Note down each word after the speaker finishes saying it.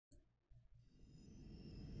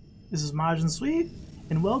This is Majin Sweet,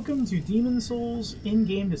 and welcome to Demon Souls in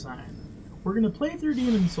Game Design. We're going to play through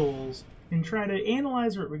Demon Souls and try to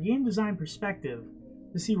analyze it from a game design perspective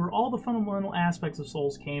to see where all the fundamental aspects of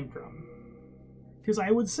Souls came from. Because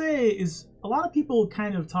I would say is a lot of people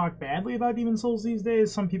kind of talk badly about Demon Souls these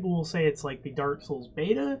days. Some people will say it's like the Dark Souls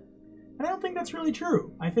beta, and I don't think that's really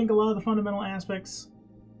true. I think a lot of the fundamental aspects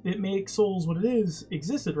that make Souls what it is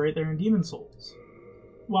existed right there in Demon Souls.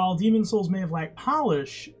 While Demon Souls may have lacked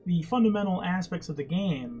polish, the fundamental aspects of the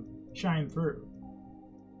game shine through.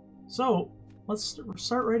 So, let's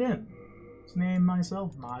start right in. Let's name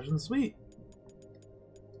myself Majin Sweet.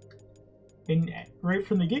 And right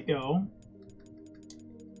from the get-go,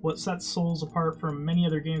 what sets Souls apart from many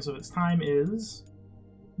other games of its time is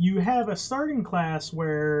you have a starting class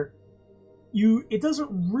where it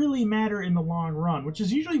doesn't really matter in the long run, which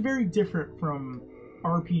is usually very different from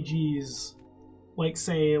RPGs like,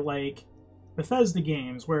 say, like Bethesda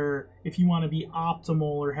games, where if you want to be optimal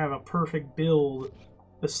or have a perfect build,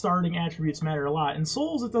 the starting attributes matter a lot. In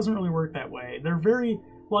Souls, it doesn't really work that way. They're very...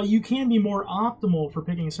 While you can be more optimal for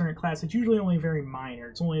picking a certain class, it's usually only very minor.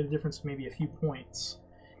 It's only the difference of maybe a few points.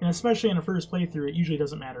 And especially in a first playthrough, it usually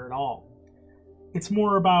doesn't matter at all. It's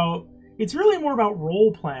really more about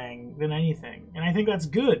role-playing than anything. And I think that's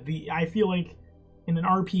good. I feel like in an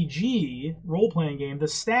RPG, role-playing game, the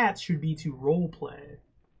stats should be to role-play.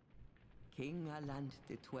 King Alant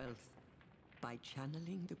XII, by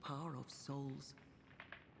channeling the power of souls,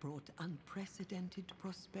 brought unprecedented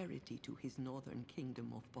prosperity to his northern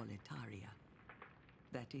kingdom of Boletaria.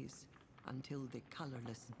 That is, until the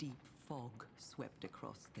colorless deep fog swept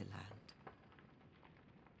across the land.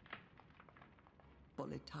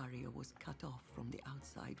 Boletaria was cut off from the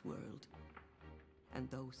outside world, and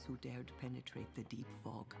those who dared penetrate the deep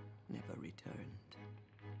fog never returned.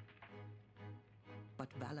 But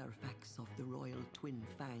Valarfax of the royal Twin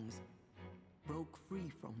Fangs broke free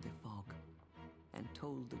from the fog and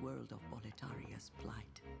told the world of Boletaria's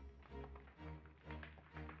plight.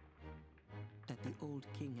 That the old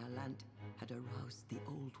King Alant had aroused the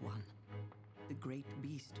Old One, the great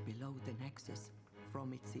beast below the Nexus,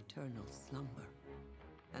 from its eternal slumber,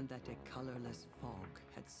 and that a colorless fog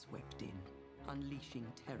had swept in, unleashing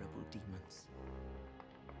terrible demons.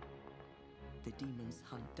 The demons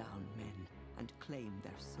hunt down men and claim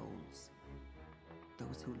their souls.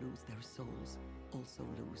 Those who lose their souls also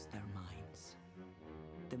lose their minds.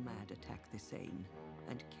 The mad attack the sane,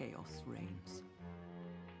 and chaos reigns.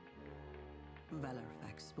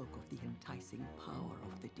 Valarfax spoke of the enticing power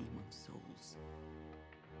of the demon souls.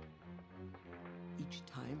 Each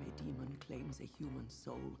time a demon claims a human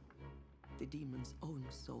soul, the demon's own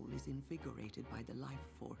soul is invigorated by the life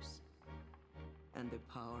force, and the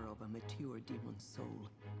power of a mature demon soul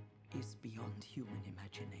is beyond human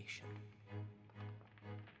imagination.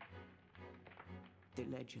 The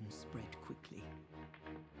legend spread quickly.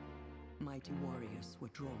 Mighty warriors were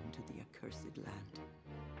drawn to the accursed land,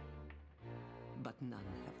 but none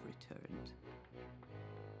have returned.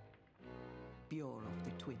 Bjor of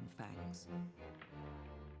the Twin Fangs,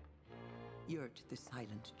 Yurt the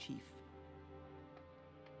Silent Chief,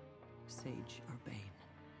 Sage Urbane,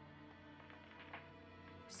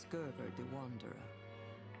 Skurver the Wanderer,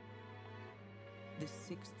 the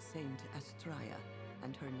Sixth Saint Astraea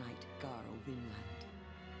and her knight Garl Vinland,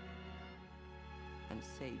 and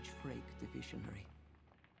Sage Frake the Visionary.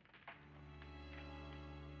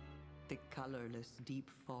 The colorless deep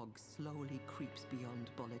fog slowly creeps beyond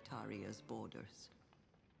Boletaria's borders.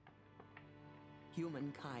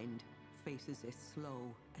 Humankind faces a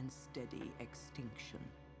slow and steady extinction.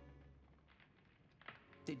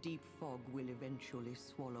 The deep fog will eventually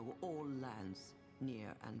swallow all lands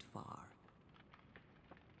near and far.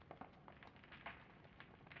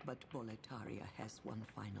 But Boletaria has one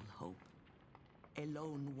final hope. A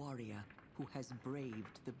lone warrior who has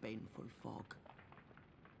braved the baneful fog.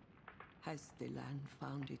 Has the land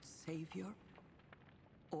found its savior?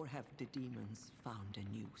 Or have the demons found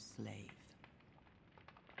a new slave?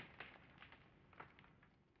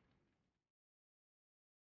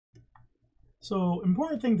 So,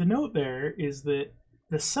 important thing to note there is that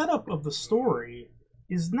the setup of the story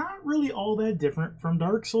is not really all that different from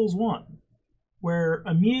Dark Souls 1, where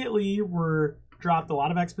immediately we're dropped a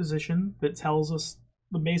lot of exposition that tells us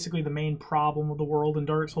basically the main problem of the world. In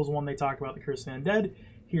Dark Souls 1, they talk about the curse of the undead.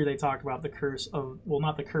 Here they talk about the curse of, well,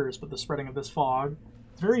 not the curse, but the spreading of this fog.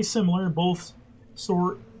 It's very similar, both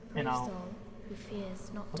sort, you know, who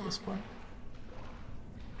fears not death.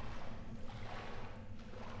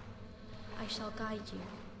 I shall guide you.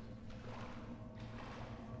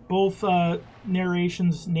 Both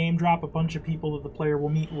narrations name drop a bunch of people that the player will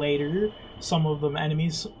meet later, some of them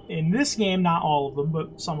enemies. In this game, not all of them,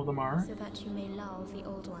 but some of them are. So that you may lull the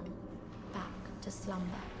old one back to slumber.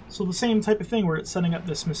 So the same type of thing where it's setting up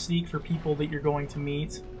this mystique for people that you're going to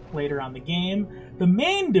meet later on the game. The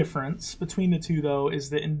main difference between the two, though, is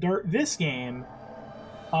that in this game,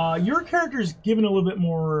 your character's given a little bit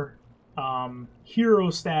more hero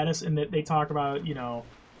status in that they talk about, you know,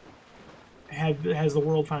 has the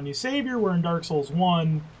world found a new savior, where in Dark Souls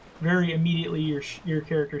 1, very immediately your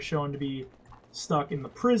character's shown to be stuck in the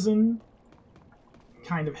prison,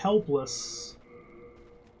 kind of helpless,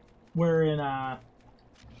 where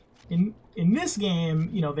in this game,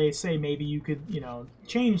 you know, they say maybe you could, you know,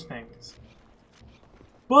 change things.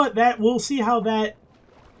 But that we'll see how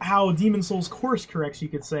Demon Souls course corrects, you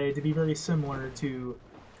could say, to be very similar to,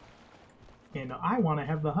 and I want to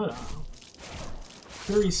have the HUD on.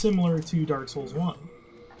 Very similar to Dark Souls 1,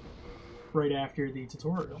 right after the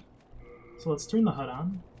tutorial. So let's turn the HUD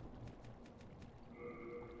on.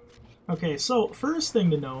 Okay, so first thing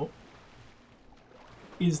to note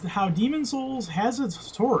is how Demon Souls has a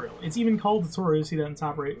tutorial. It's even called tutorial. You see that in the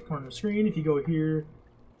top right corner of the screen. If you go here,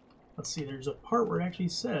 let's see, there's a part where it actually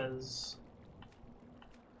says,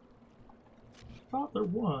 I thought there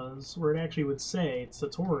was, where it actually would say it's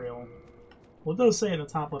tutorial. Well, it does say it in the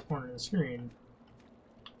top left corner of the screen.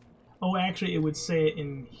 Oh, actually, it would say it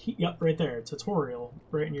in, yep, right there, tutorial,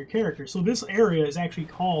 right in your character. So this area is actually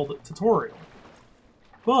called tutorial.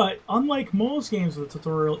 But, unlike most games with a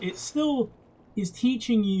tutorial, it still is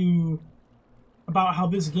teaching you about how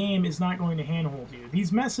this game is not going to handhold you.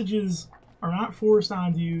 These messages are not forced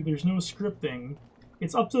onto you, there's no scripting.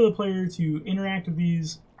 It's up to the player to interact with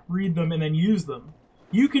these, read them, and then use them.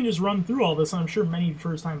 You can just run through all this, and I'm sure many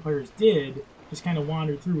first-time players did, just kind of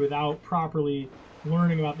wander through without properly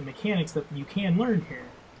learning about the mechanics that you can learn here.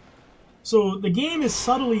 So the game is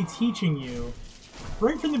subtly teaching you,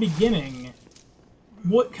 right from the beginning,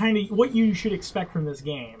 what you should expect from this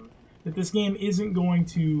game. That this game isn't going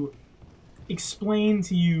to explain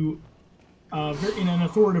to you in an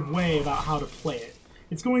authoritative way about how to play it.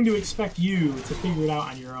 It's going to expect you to figure it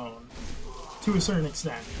out on your own, to a certain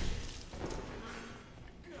extent.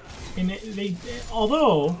 And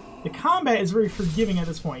although the combat is very forgiving at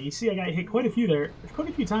this point. You see I got hit quite a few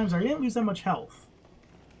times. I didn't lose that much health.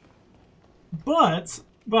 But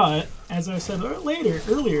as I said earlier,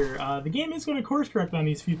 the game is going to course correct on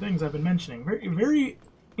these few things I've been mentioning.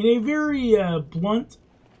 In a very blunt,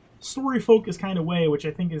 story-focused kind of way, which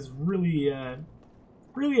I think is really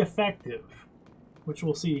effective, which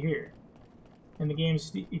we'll see here. And the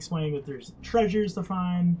game's explaining that there's treasures to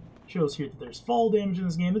find. Shows here that there's fall damage in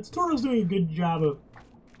this game. The tutorial's doing a good job of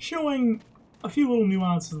showing a few little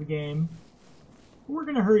nuances of the game. We're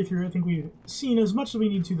going to hurry through. I think we've seen as much as we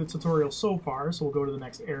need to the tutorial so far, so we'll go to the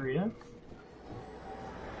next area.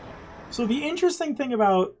 So the interesting thing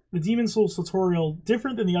about the Demon Souls tutorial,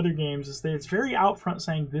 different than the other games, is that it's very out front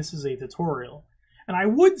saying this is a tutorial. And I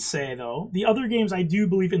would say, though, the other games I do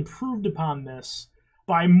believe improved upon this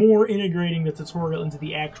by more integrating the tutorial into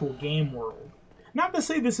the actual game world. Not to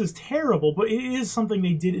say this is terrible, but it is something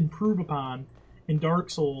they did improve upon in Dark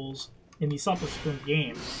Souls in the subsequent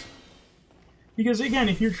games. Because again,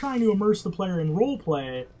 if you're trying to immerse the player in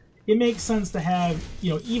roleplay, it makes sense to have,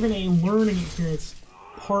 you know, even a learning experience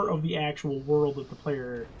part of the actual world that the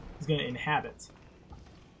player is going to inhabit.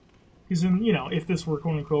 Because, you know, if this were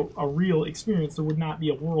quote-unquote a real experience, there would not be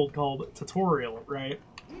a world called tutorial, right?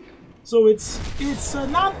 So it's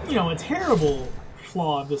not, you know, a terrible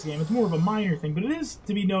flaw of this game. It's more of a minor thing, but it is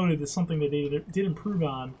to be noted as something that they did improve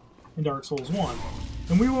on in Dark Souls 1.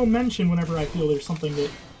 And we will mention whenever I feel there's something that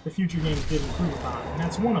the future games did improve upon, and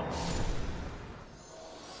that's one of them.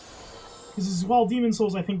 Because while Demon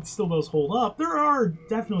Souls I think still does hold up, there are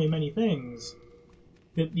definitely many things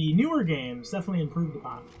that the newer games definitely improved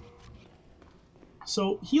upon.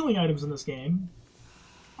 So healing items in this game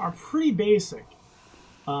are pretty basic.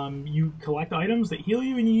 You collect items that heal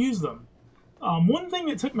you and you use them. One thing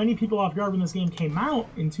that took many people off guard when this game came out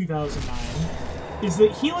in 2009 is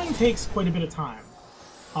that healing takes quite a bit of time.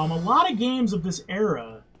 A lot of games of this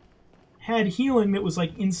era had healing that was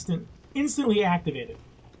like instantly activated.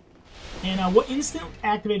 And what instant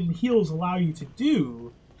activated heals allow you to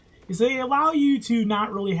do is they allow you to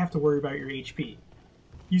not really have to worry about your HP.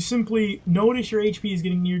 You simply notice your HP is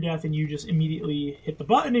getting near death and you just immediately hit the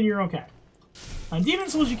button and you're okay. On Demon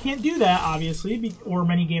Souls you can't do that, obviously, or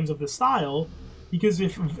many games of this style, because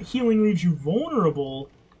if healing leaves you vulnerable,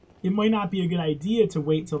 it might not be a good idea to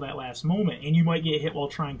wait till that last moment, and you might get hit while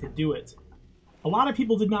trying to do it. A lot of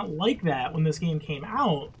people did not like that when this game came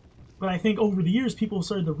out, But I think over the years, people have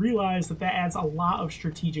started to realize that that adds a lot of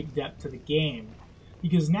strategic depth to the game.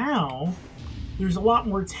 Because now, there's a lot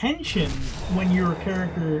more tension when your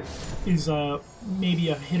character is maybe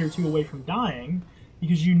a hit or two away from dying,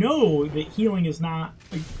 because you know that healing is not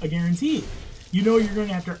a guarantee. You know you're going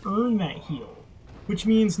to have to earn that heal, which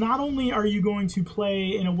means not only are you going to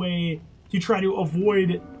play in a way to try to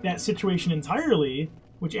avoid that situation entirely,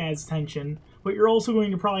 which adds tension, but you're also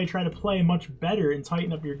going to probably try to play much better and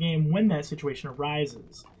tighten up your game when that situation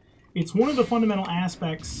arises. It's one of the fundamental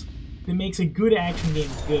aspects that makes a good action game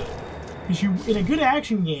good. Because in a good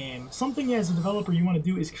action game, something as a developer you want to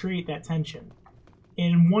do is create that tension.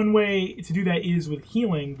 And one way to do that is with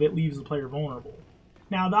healing that leaves the player vulnerable.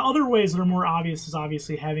 Now, the other ways that are more obvious is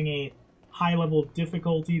obviously having a high level of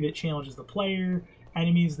difficulty that challenges the player,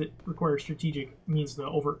 enemies that require strategic means to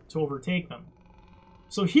overtake them.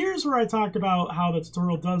 So here's where I talked about how the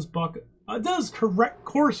tutorial does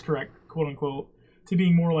course correct, quote unquote, to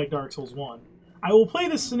being more like Dark Souls 1. I will play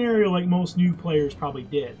this scenario like most new players probably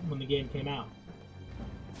did when the game came out.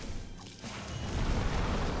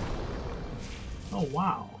 Oh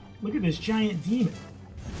wow, look at this giant demon.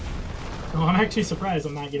 Oh, I'm actually surprised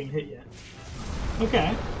I'm not getting hit yet.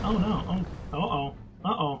 Okay, oh no, oh,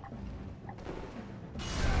 uh-oh.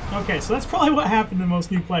 Okay, so that's probably what happened to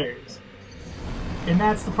most new players. And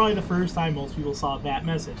that's probably the first time most people saw that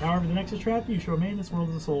message. However, the Nexus trap, you shall remain in this world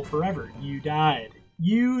as a soul forever. You died.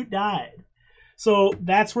 You died. So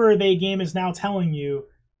that's where the game is now telling you,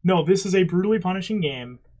 no, this is a brutally punishing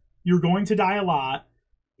game. You're going to die a lot.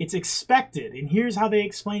 It's expected. And here's how they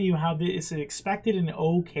explain to you how this is an expected and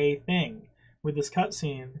okay thing with this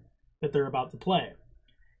cutscene that they're about to play.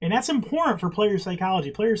 And that's important for player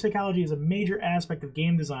psychology. Player psychology is a major aspect of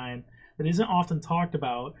game design that isn't often talked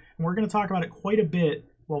about, and we're going to talk about it quite a bit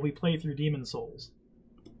while we play through Demon Souls.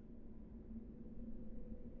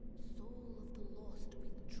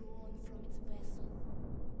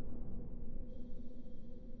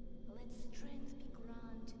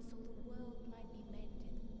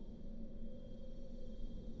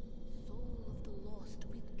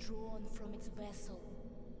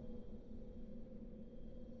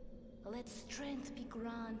 Let strength be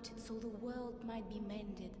granted so the world might be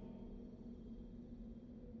mended.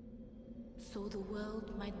 So the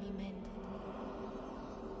world might be mended.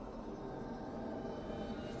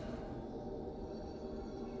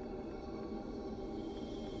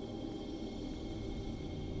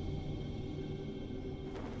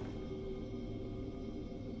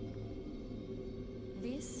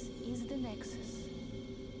 This is the Nexus.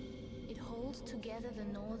 It holds together the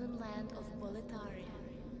northern land of Boletaria.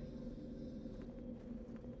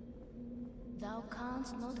 Thou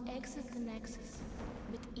canst not exit the Nexus,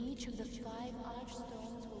 but each of the 5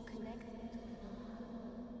 archstones will connect them to another.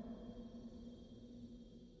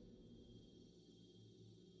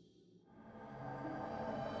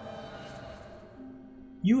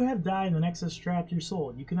 You have died and the Nexus trapped your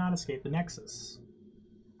soul. You cannot escape the Nexus.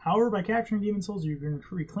 However, by capturing Demon Souls, you can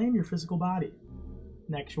reclaim your physical body.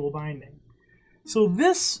 Nexual binding. So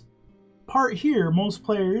this part here, most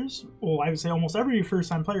players, well, I would say almost every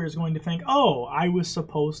first-time player is going to think, oh, I was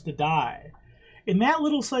supposed to die. And that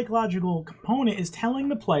little psychological component is telling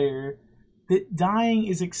the player that dying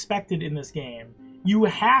is expected in this game. You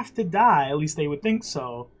have to die, at least they would think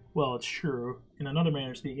so. Well, it's true, in another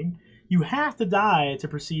manner of speaking. You have to die to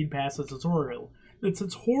proceed past the tutorial. The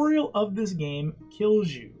tutorial of this game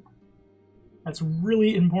kills you. That's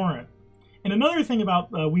really important. And another thing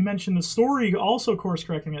about, we mentioned the story also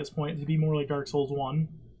course-correcting at this point to be more like Dark Souls 1.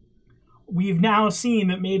 We've now seen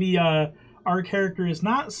that maybe our character is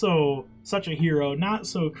not such a hero, not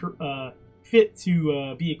so fit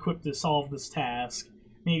to be equipped to solve this task.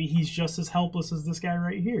 Maybe he's just as helpless as this guy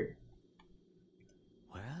right here.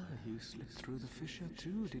 Well, you slipped through the fissure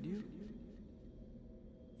too, did you?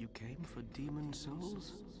 You came for Demon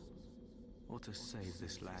Souls? Or to save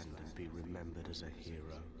this land and be remembered as a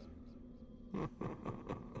hero?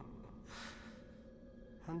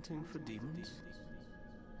 Hunting for demons?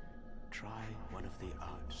 Try one of the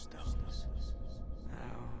archstones.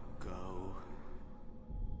 Now go.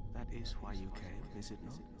 That is why you came, is it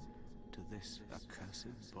not? To this accursed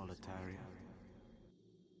Boletaria.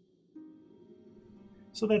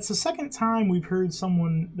 So that's the second time we've heard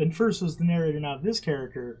someone, then first was the narrator, now this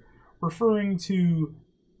character, referring to,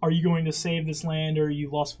 are you going to save this land, or are you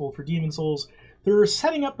lustful for Demon Souls? They're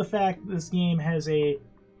setting up the fact that this game has a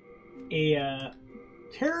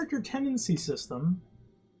character tendency system.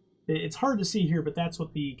 It's hard to see here, but that's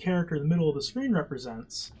what the character in the middle of the screen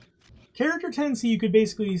represents. Character tendency, you could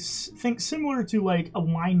basically think similar to like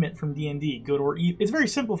alignment from D&D, good or evil. It's very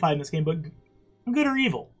simplified in this game, but good or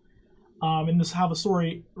evil. and this is how the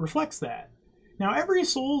story reflects that. Now, every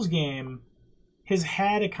Souls game has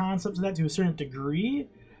had a concept of that to a certain degree.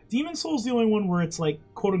 Demon's Souls is the only one where it's like,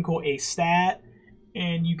 quote-unquote, a stat,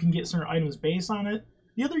 and you can get certain items based on it.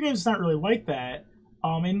 The other games, it's not really like that.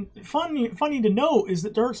 And funny to note is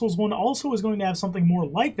that Dark Souls 1 also was going to have something more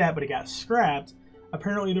like that, but it got scrapped.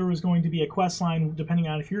 Apparently there was going to be a quest line, depending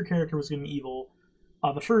on if your character was going to be evil.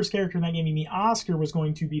 The first character in that game, you meet Oscar, was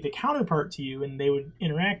going to be the counterpart to you, and they would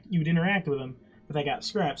interact. You would interact with him, but that got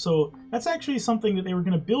scrapped. So that's actually something that they were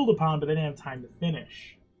going to build upon, but they didn't have time to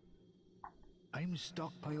finish. I'm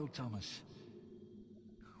Stockpile Thomas.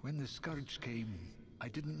 When the scourge came, I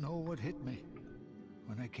didn't know what hit me.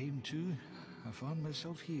 When I came to, I found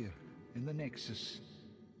myself here, in the Nexus.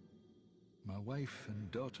 My wife and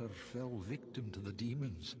daughter fell victim to the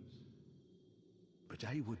demons. But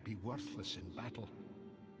I would be worthless in battle.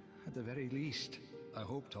 At the very least, I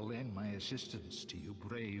hope to lend my assistance to you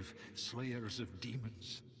brave slayers of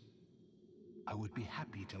demons. I would be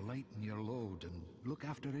happy to lighten your load and look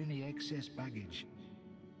after any excess baggage.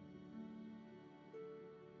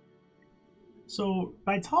 So,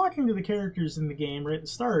 by talking to the characters in the game right at the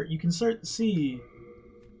start, you can start to see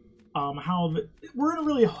how we're in a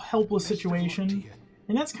really helpless situation.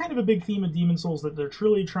 And that's kind of a big theme of Demon's Souls, that they're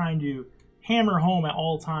truly trying to hammer home at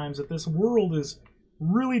all times, that this world is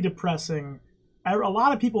really depressing. A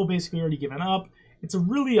lot of people have basically already given up. It's a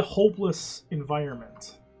really hopeless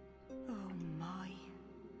environment. Oh my.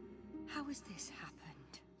 How has this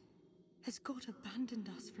happened? Has God abandoned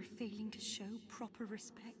us for failing to show proper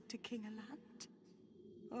respect to King Alant?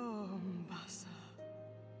 Oh, Mbasa.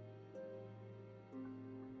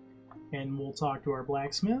 And we'll talk to our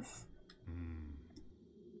blacksmith.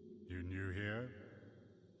 You new here?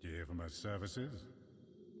 Do you hear from our services?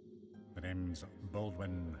 The name's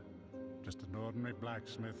Baldwin. Just an ordinary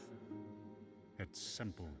blacksmith. It's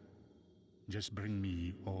simple. Just bring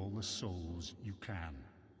me all the souls you can.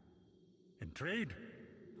 In trade,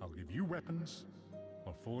 I'll give you weapons,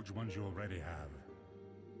 or forge ones you already have.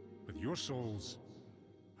 With your souls,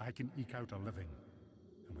 I can eke out a living.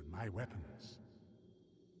 And with my weapons,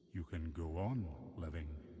 you can go on living.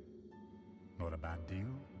 Not a bad deal,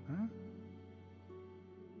 huh?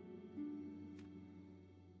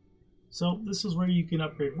 So this is where you can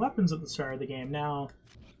upgrade weapons at the start of the game. Now,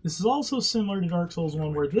 this is also similar to Dark Souls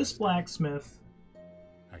 1, where this blacksmith...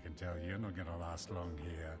 I can tell you're not gonna last long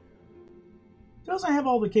here. doesn't have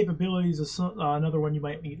all the capabilities of another one you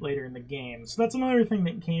might meet later in the game. So that's another thing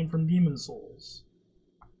that came from Demon's Souls.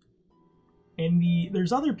 And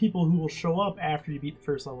there's other people who will show up after you beat the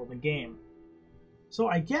first level of the game. So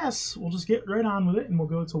I guess we'll just get right on with it, and we'll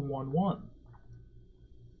go to 1-1.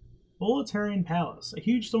 Boletarian Palace, a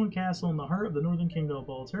huge stone castle in the heart of the northern kingdom of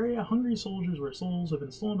Boletaria. Hungry soldiers where souls have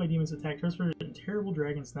been stolen by demons attack trespassers and terrible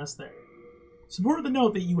dragons nest there. It's important to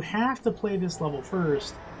note that you have to play this level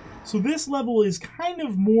first. So this level is kind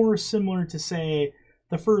of more similar to, say,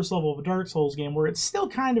 the first level of a Dark Souls game, where it's still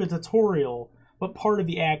kind of a tutorial, but part of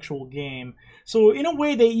the actual game. So in a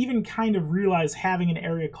way, they even kind of realized having an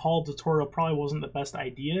area called tutorial probably wasn't the best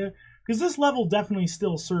idea, because this level definitely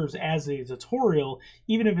still serves as a tutorial,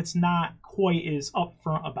 even if it's not quite as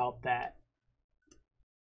upfront about that.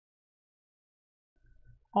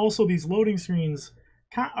 Also, these loading screens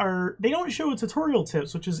they don't show tutorial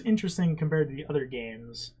tips, which is interesting compared to the other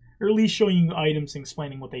games. Or at least showing you items and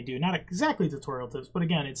explaining what they do. Not exactly tutorial tips, but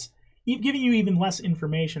again, it's giving you even less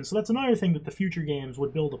information. So that's another thing that the future games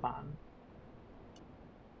would build upon.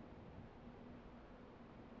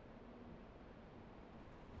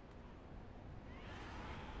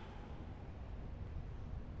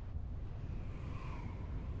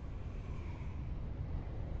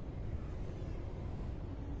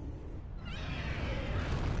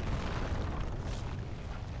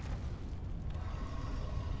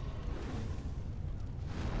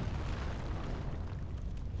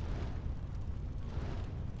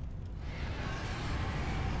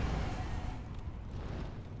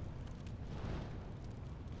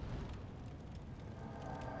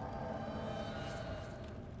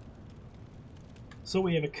 So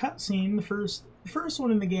we have a cutscene, the first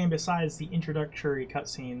one in the game besides the introductory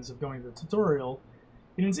cutscenes of going to the tutorial.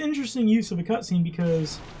 And it's interesting use of a cutscene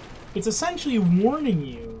because it's essentially warning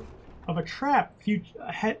you of a trap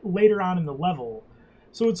later on in the level.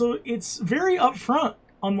 So it's very upfront,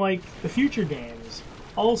 unlike the future games.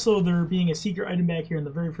 Also, there being a secret item back here in the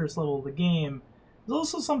very first level of the game, there's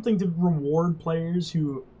also something to reward players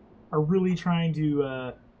who are really trying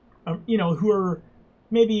to, who are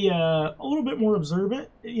maybe a little bit more observant.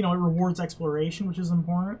 It rewards exploration, which is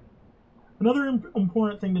important. Another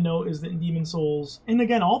important thing to note is that in Demon's Souls, and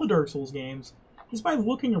again, all the Dark Souls games, just by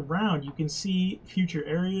looking around, you can see future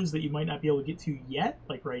areas that you might not be able to get to yet,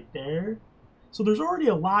 like right there. So there's already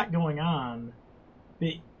a lot going on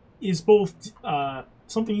that is both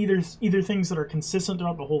something either things that are consistent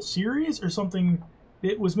throughout the whole series, or something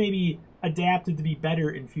that was maybe adapted to be better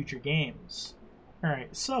in future games.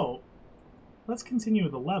 Alright, so let's continue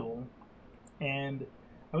with the level. And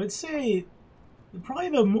I would say probably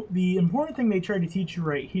the important thing they try to teach you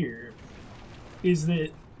right here is that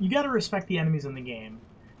you got to respect the enemies in the game.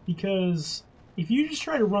 Because if you just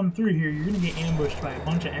try to run through here, you're going to get ambushed by a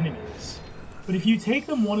bunch of enemies. But if you take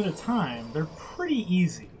them one at a time, they're pretty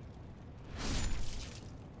easy.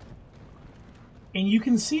 And you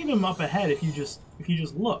can see them up ahead if you just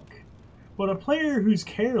look. But a player who's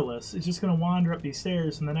careless is just going to wander up these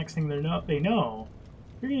stairs, and the next thing they know,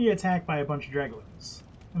 you're going to get attacked by a bunch of Dreglings.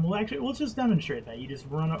 And we'll just demonstrate that. You just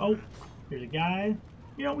run. Oh, there's a guy.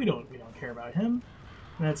 You know, we don't care about him.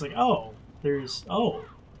 And it's like, there's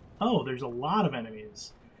a lot of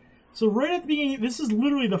enemies. So right at the beginning, this is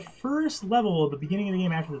literally the first level of the beginning of the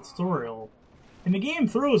game after the tutorial, and the game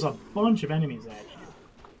throws a bunch of enemies at you.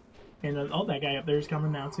 And that guy up there is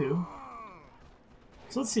coming now too.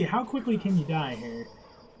 So let's see, how quickly can you die here?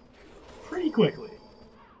 Pretty quickly.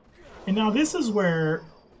 And now this is where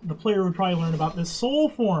the player would probably learn about this soul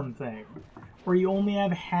form thing, where you only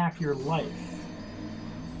have half your life.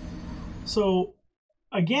 So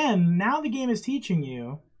again, now the game is teaching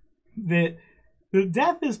you that the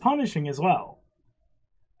death is punishing as well.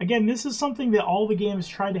 Again, this is something that all the games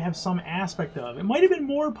tried to have some aspect of. It might have been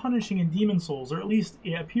more punishing in Demon Souls, or at least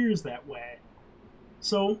it appears that way.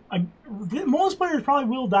 So, most players probably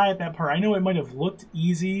will die at that part. I know it might have looked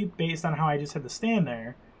easy based on how I just had to stand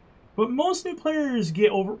there. But most new players get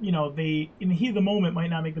over, in the heat of the moment, might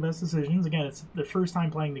not make the best decisions. Again, it's their first time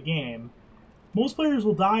playing the game. Most players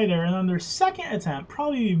will die there, and on their second attempt,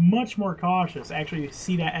 probably be much more cautious. Actually,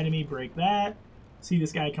 see that enemy, break that. See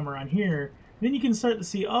this guy come around here. Then you can start to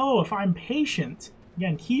see, if I'm patient,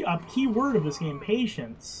 again, key word of this game,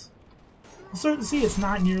 patience. You start to see it's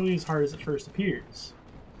not nearly as hard as it first appears.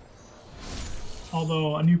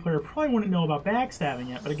 Although a new player probably wouldn't know about backstabbing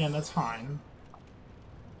yet, but again, that's fine.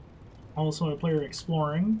 Also, a player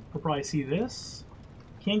exploring will probably see this.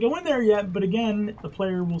 Can't go in there yet, but again, the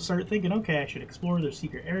player will start thinking, okay, I should explore their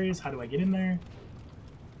secret areas. How do I get in there?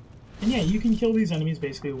 And yeah, you can kill these enemies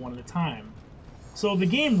basically one at a time. So the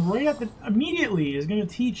game immediately is going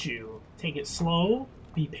to teach you, take it slow,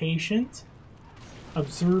 be patient,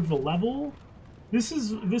 observe the level. This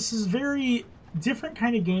is very different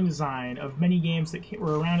kind of game design of many games that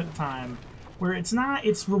were around at the time, where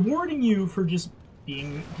it's rewarding you for just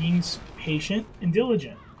being patient and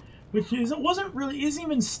diligent, which isn't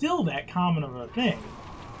even still that common of a thing.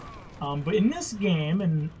 But in this game,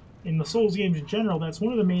 and in the Souls games in general, that's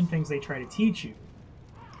one of the main things they try to teach you.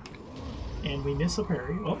 And we miss a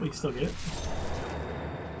parry. Oh, we still get it.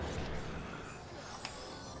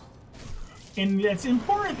 And it's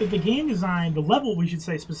important that the game design, we should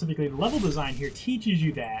say specifically, the level design here teaches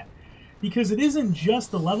you that. Because it isn't just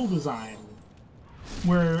the level design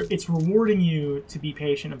where it's rewarding you to be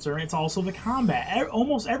patient and observant. It's also the combat.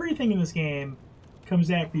 Almost everything in this game comes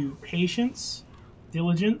back to patience,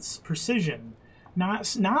 diligence, precision. Not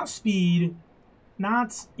speed,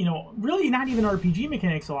 really not even RPG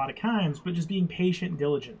mechanics a lot of times, but just being patient and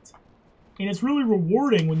diligent. And it's really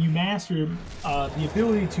rewarding when you master the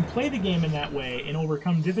ability to play the game in that way and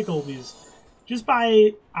overcome difficulties just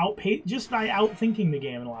by outthinking the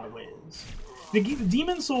game in a lot of ways. The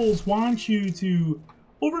Demon Souls want you to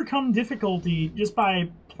overcome difficulty just by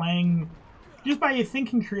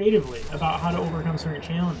thinking creatively about how to overcome certain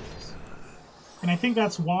challenges. And I think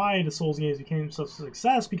that's why the Souls games became such a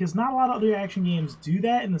success, because not a lot of other action games do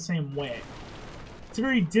that in the same way. It's a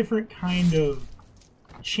very different kind of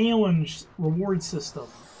challenge reward system,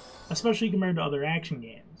 especially compared to other action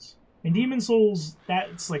games. In Demon Souls,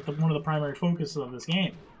 that's like one of the primary focuses of this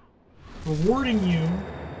game. Rewarding you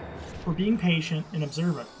for being patient and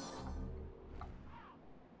observant.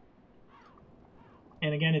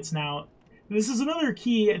 And again, this is another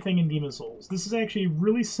key thing in Demon Souls. This is actually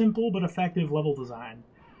really simple but effective level design.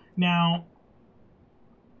 Now,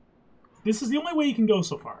 this is the only way you can go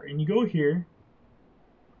so far. And you go here,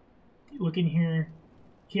 you look in here,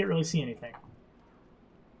 can't really see anything.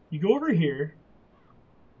 You go over here,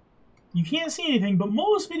 you can't see anything, but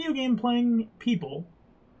most video game playing people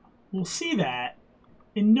will see that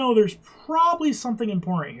and know there's probably something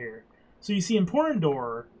important here. So you see important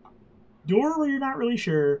door where you're not really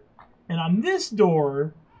sure, and on this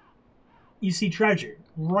door, you see treasure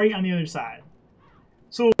right on the other side.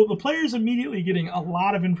 So the player's immediately getting a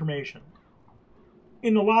lot of information.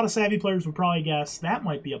 and a lot of savvy players would probably guess that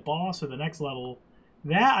might be a boss or the next level.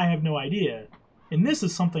 That I have no idea. And this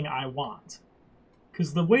is something I want.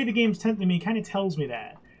 Because the way the game's tempting me kind of tells me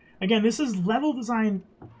that. Again, this is level design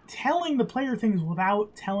telling the player things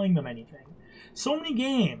without telling them anything. So many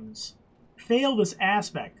games fail this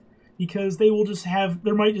aspect because they will just have,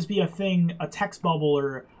 there might just be a thing, a text bubble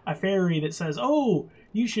or a fairy that says, oh,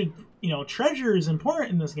 you should, treasure is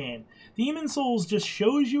important in this game. Demon's Souls just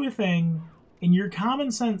shows you a thing, and your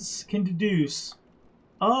common sense can deduce,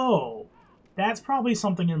 oh, that's probably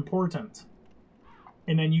something important.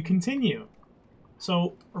 And then you continue.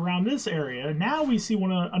 So around this area, now we see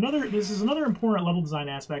this is another important level design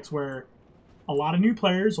aspects where a lot of new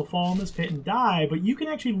players will fall in this pit and die, but you can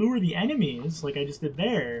actually lure the enemies, like I just did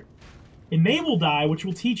there, and they will die, which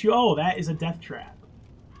will teach you, oh, that is a death trap.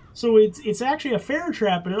 So it's actually a fair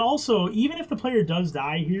trap, but it also, even if the player does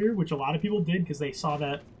die here, which a lot of people did because they saw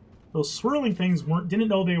that those swirling things didn't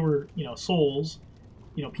know they were, souls,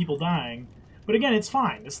 people dying. But again, it's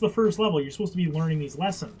fine. This is the first level. You're supposed to be learning these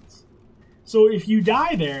lessons. So if you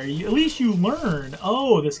die there, at least you learn,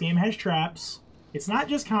 oh, this game has traps. It's not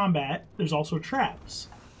just combat, there's also traps.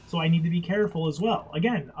 So I need to be careful as well.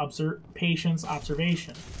 Again, patience,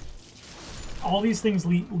 observation. All these things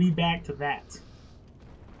lead back to that.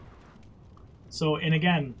 So, and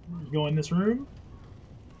again, you go in this room,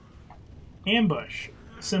 ambush,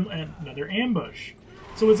 another ambush.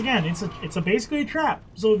 So it's basically a trap.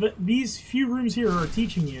 So these few rooms here are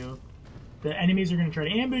teaching you the enemies are going to try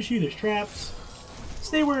to ambush you, there's traps.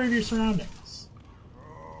 Stay aware of your surroundings.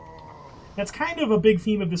 That's kind of a big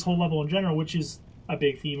theme of this whole level in general, which is a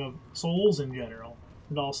big theme of Souls in general.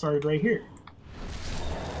 It all started right here.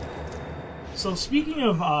 So speaking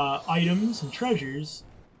of items and treasures,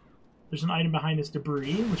 there's an item behind this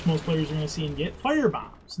debris, which most players are going to see and get, fire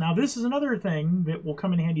bombs. Now this is another thing that will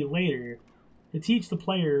come in handy later to teach the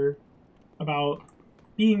player about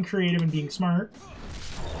being creative and being smart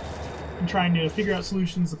and trying to figure out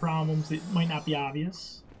solutions to problems that might not be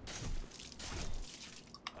obvious.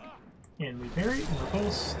 And we parry and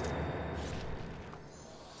riposte.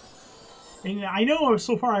 And I know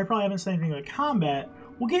so far I probably haven't said anything about combat.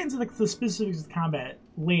 We'll get into the specifics of combat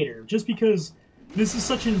later, just because this is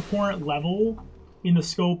such an important level in the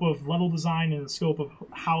scope of level design and the scope of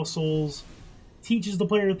how Souls teaches the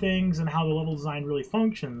player things and how the level design really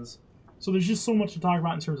functions. So there's just so much to talk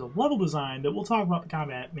about in terms of level design that we'll talk about the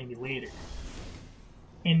combat maybe later.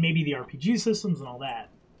 And maybe the RPG systems and all that.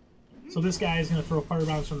 So this guy is going to throw fire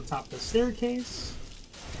bombs from the top of the staircase.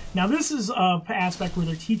 Now this is an aspect where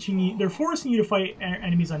they're forcing you to fight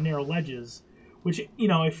enemies on narrow ledges, which,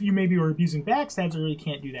 if you maybe were abusing backstabs, I really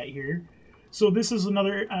can't do that here. So this is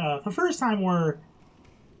another, the first time where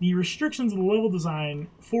the restrictions of the level design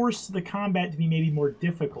forced the combat to be maybe more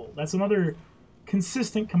difficult. That's another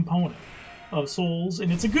consistent component of Souls,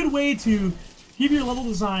 and it's a good way to give your level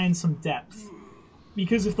design some depth.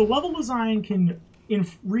 Because if the level design can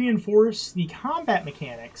reinforce the combat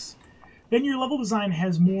mechanics, then your level design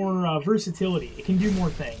has more versatility. It can do more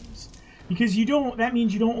things. Because that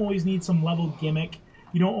means you don't always need some level gimmick.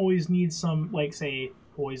 You don't always need some, like, say,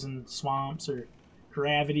 poison swamps or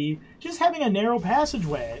gravity. Just having a narrow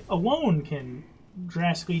passageway alone can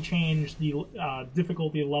drastically change the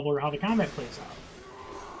difficulty of the level or how the combat plays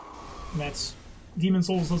out. And Demon's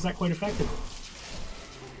Souls does that quite effectively.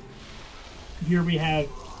 Here we have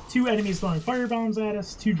 2 enemies throwing fire bombs at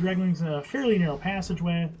us, 2 Dreglings in a fairly narrow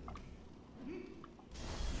passageway.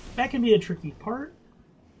 That can be a tricky part.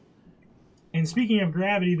 And speaking of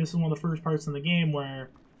gravity, this is one of the first parts in the game where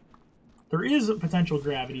there is a potential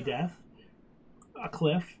gravity death, a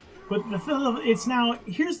cliff. But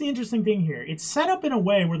here's the interesting thing here. It's set up in a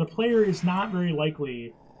way where the player is not very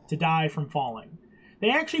likely to die from falling. They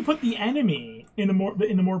actually put the enemy in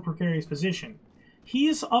the more precarious position.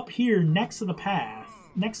 He's up here next to the path,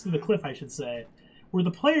 next to the cliff, I should say, where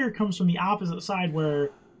the player comes from the opposite side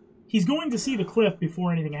where he's going to see the cliff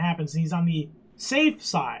before anything happens, and he's on the safe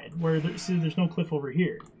side where there's no cliff over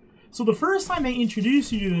here. So the first time they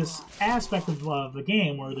introduce you to this aspect of the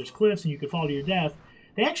game where there's cliffs and you could fall to your death,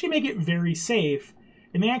 they actually make it very safe,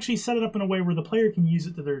 and they actually set it up in a way where the player can use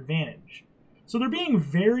it to their advantage. So they're being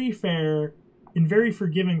very fair and very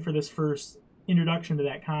forgiving for this first introduction to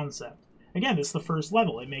that concept. Again, this is the first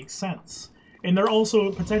level. It makes sense. And they're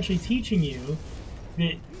also potentially teaching you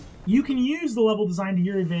that you can use the level design to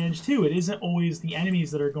your advantage too. It isn't always the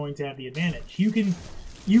enemies that are going to have the advantage. You could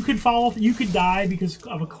die because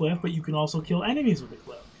of a cliff, but you can also kill enemies with a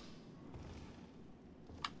cliff.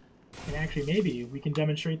 And actually, maybe we can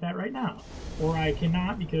demonstrate that right now. Or I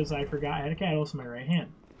cannot because I forgot I had a catalyst in my right hand.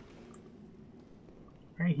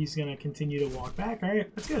 Alright, he's gonna continue to walk back.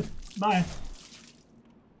 Alright, that's good. Bye.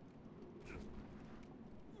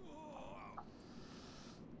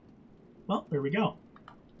 Well, there we go.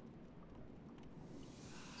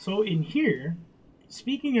 So in here,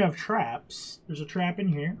 speaking of traps, there's a trap in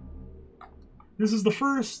here. This is the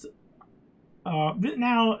first...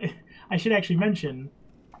 now, I should actually mention,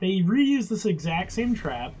 they reused this exact same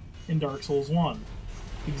trap in Dark Souls 1.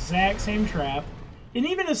 Exact same trap. And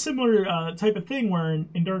even a similar type of thing where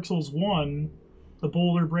in Dark Souls 1, the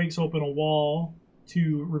boulder breaks open a wall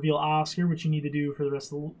to reveal Oscar, which you need to do for the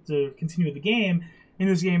rest of to continue with the game. In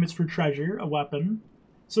this game, it's for treasure, a weapon.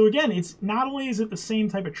 So again, it's not only is it the same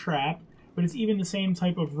type of trap, but it's even the same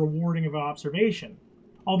type of rewarding of observation.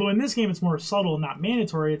 Although in this game it's more subtle and not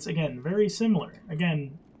mandatory, it's, again, very similar.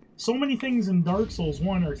 Again, so many things in Dark Souls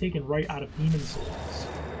 1 are taken right out of Demon Souls.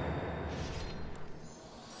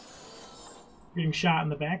 Getting shot in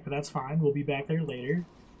the back, but that's fine. We'll be back there later.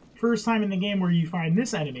 First time in the game where you find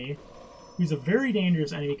this enemy, who's a very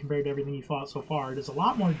dangerous enemy compared to everything you fought so far. Does a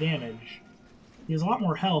lot more damage. He has a lot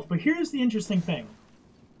more health, but here's the interesting thing.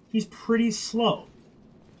 He's pretty slow.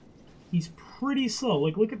 He's pretty slow.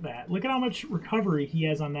 Like, look at that. Look at how much recovery he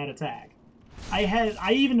has on that attack.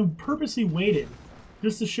 I even purposely waited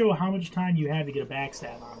just to show how much time you had to get a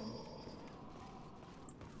backstab on him.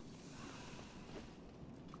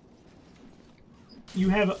 You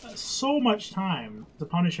have so much time to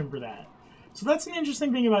punish him for that. So that's an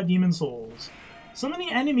interesting thing about Demon Souls. Some of the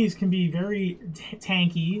enemies can be very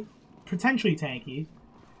tanky, potentially tanky.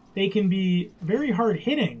 They can be very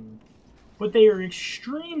hard-hitting, but they are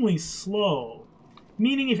extremely slow.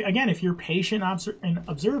 Meaning, if you're patient and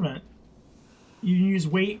observant, you just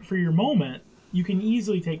wait for your moment, you can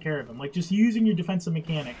easily take care of them. Like, just using your defensive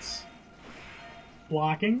mechanics.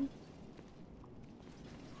 Blocking.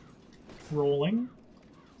 Rolling.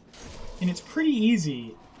 And it's pretty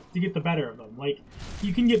easy to get the better of them. Like,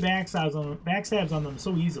 you can get backstabs on them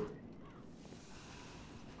so easily.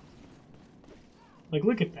 Like,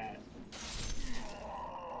 look at that.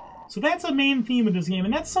 So that's a main theme of this game,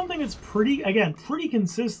 and that's something that's pretty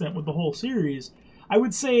consistent with the whole series. I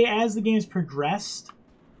would say as the games progressed,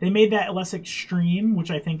 they made that less extreme,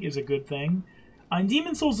 which I think is a good thing. In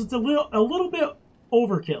Demon Souls, it's a little bit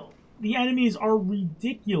overkill. The enemies are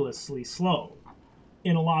ridiculously slow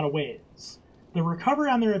in a lot of ways. The recovery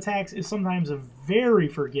on their attacks is sometimes very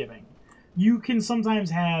forgiving. You can sometimes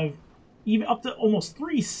have even up to almost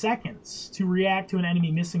 3 seconds to react to an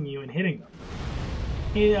enemy missing you and hitting them.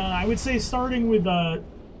 And, I would say starting with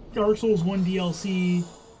Dark Souls 1 DLC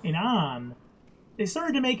and on, they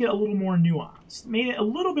started to make it a little more nuanced. Made it a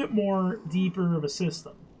little bit more deeper of a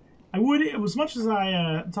system. As much as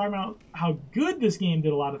I talk about how good this game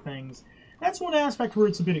did a lot of things, that's one aspect where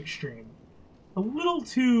it's a bit extreme. A little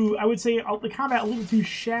too, I would say, the combat a little too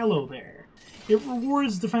shallow there. It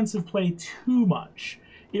rewards defensive play too much.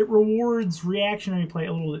 It rewards reactionary play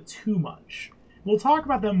a little bit too much. We'll talk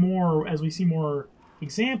about that more as we see more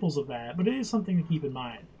examples of that, but it is something to keep in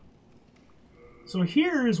mind. So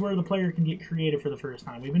here is where the player can get creative for the first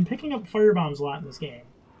time. We've been picking up firebombs a lot in this game.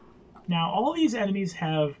 Now, all these enemies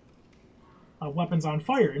have weapons on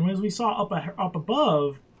fire, and as we saw up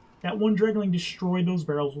above, that one Dregling destroyed those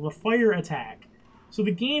barrels with a fire attack. So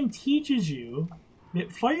the game teaches you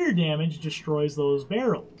that fire damage destroys those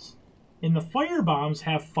barrels. And the fire bombs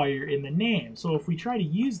have fire in the name. So if we try to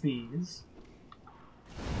use these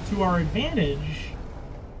to our advantage,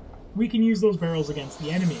 we can use those barrels against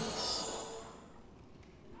the enemies.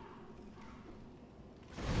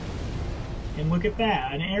 And look at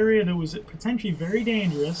that. An area that was potentially very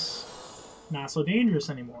dangerous, not so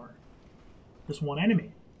dangerous anymore. Just one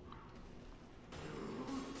enemy.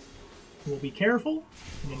 We'll be careful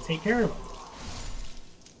and then take care of them.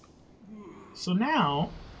 So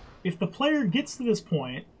now, if the player gets to this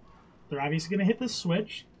point, they're obviously going to hit this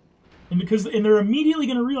switch, and they're immediately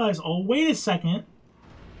going to realize, oh, wait a second,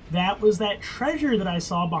 that was that treasure that I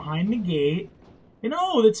saw behind the gate, and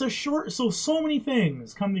oh, it's a short. So many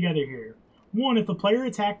things come together here. One, if the player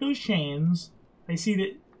attacked those chains, they see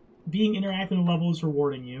that being interactive in the level is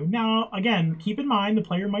rewarding you. Now, again, keep in mind the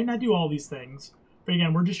player might not do all these things. But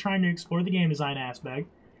again, we're just trying to explore the game design aspect.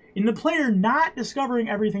 And the player not discovering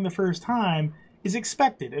everything the first time is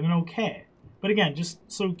expected and okay. But again, just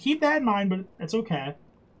so keep that in mind, but that's okay.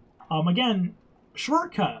 Again,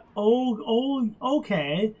 shortcut.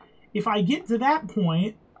 Okay. If I get to that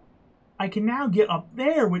point, I can now get up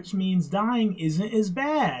there, which means dying isn't as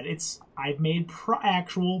bad. I've made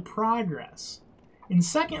actual progress. And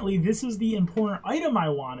secondly, this is the important item I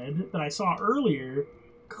wanted that I saw earlier.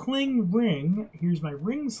 Cling ring. Here's my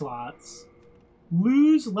ring slots.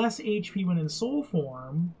 Lose less HP when in soul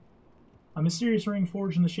form. A mysterious ring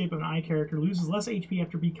forged in the shape of an eye character loses less HP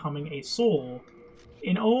after becoming a soul.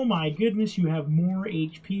 And oh my goodness, you have more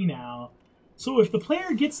HP now. So if the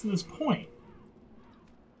player gets to this point,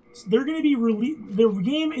 they're going to be the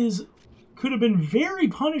game could have been very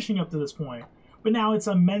punishing up to this point, but now it's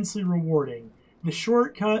immensely rewarding. The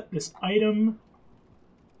shortcut, this item,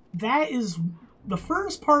 that is the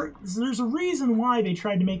first part. There's a reason why they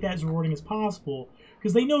tried to make that as rewarding as possible,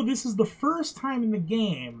 because they know this is the first time in the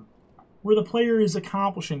game where the player is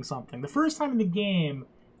accomplishing something. The first time in the game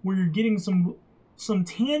where you're getting some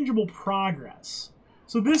tangible progress.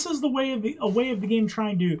 So this is a way of the game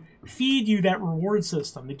trying to feed you that reward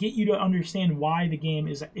system, to get you to understand why the game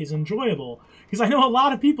is enjoyable. Because I know a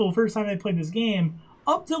lot of people, the first time they played this game,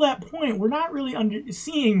 up till that point, were not really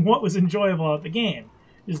seeing what was enjoyable about the game.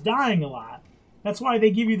 Just dying a lot. That's why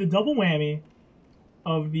they give you the double whammy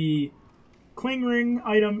of the cling ring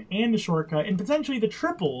item and the shortcut, and potentially the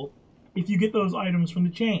triple if you get those items from the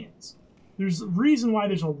chains. There's a reason why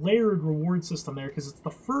there's a layered reward system there, because it's the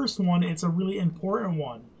first one, it's a really important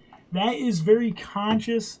one. That is very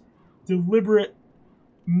conscious, deliberate,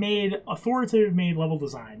 authoritative made level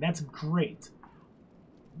design. That's great.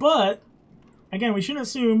 But, again, we shouldn't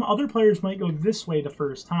assume other players might go this way the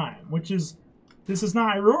first time, this is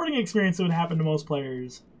not a rewarding experience that would happen to most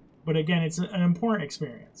players, but again, it's an important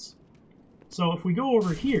experience. So if we go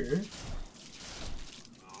over here,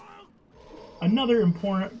 another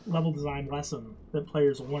important level design lesson that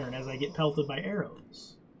players will learn as I get pelted by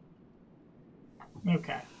arrows.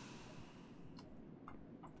 Okay.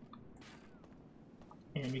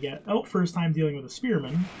 And we get, first time dealing with a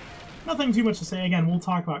spearman. Nothing too much to say. Again, we'll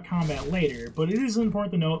talk about combat later, but it is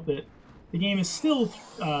important to note that the game is still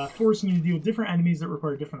forcing you to deal with different enemies that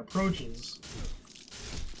require different approaches.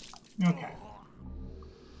 Okay.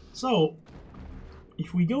 So,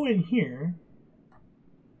 if we go in here,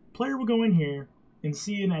 player will go in here and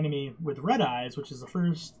see an enemy with red eyes, which is the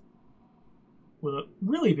first with a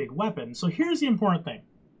really big weapon. So here's the important thing.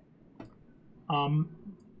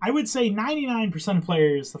 I would say 99% of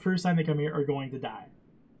players, the first time they come here, are going to die.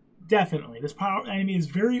 Definitely. This enemy is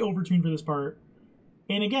very overtuned for this part.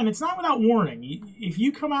 And again, it's not without warning. If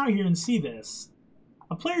you come out here and see this,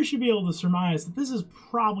 a player should be able to surmise that this is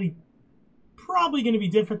probably going to be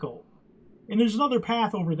difficult. And there's another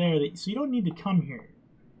path over there, so you don't need to come here.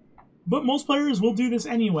 But most players will do this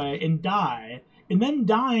anyway and die. And then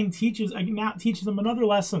dying teaches them another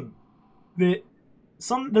lesson. That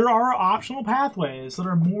there are optional pathways that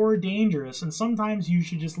are more dangerous, and sometimes you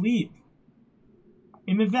should just leave.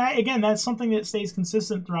 And again, that's something that stays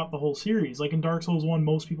consistent throughout the whole series. Like in Dark Souls 1,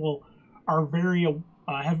 most people are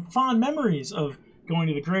have fond memories of going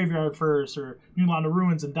to the graveyard first, or New Land of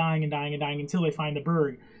Ruins, and dying and dying and dying until they find the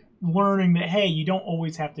Berg. Learning that, hey, you don't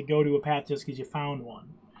always have to go to a path just because you found one.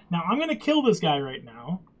 Now, I'm going to kill this guy right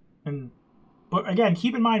now. But again,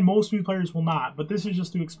 keep in mind, most new players will not. But this is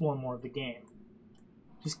just to explore more of the game.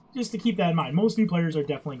 Just to keep that in mind. Most new players are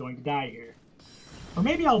definitely going to die here. Or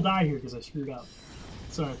maybe I'll die here because I screwed up.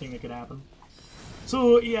 That's another thing that could happen.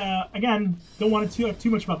 So, yeah, again, don't want to talk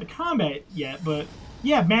too much about the combat yet, but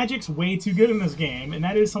yeah, magic's way too good in this game, and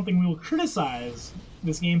that is something we will criticize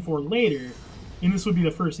this game for later, and this would be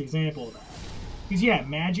the first example of that. Because, yeah,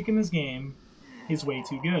 magic in this game is way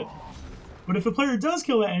too good. But if a player does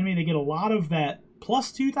kill that enemy, they get a lot of that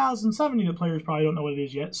plus 2070 that players probably don't know what it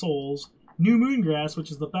is yet, souls, New Moongrass,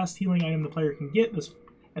 which is the best healing item the player can get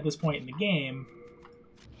at this point in the game,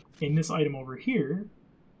 and this item over here,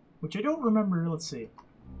 which I don't remember, let's see,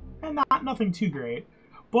 and nothing too great,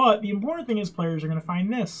 but the important thing is players are going to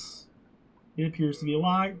find this. It appears to be a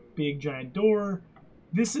lock, big giant door.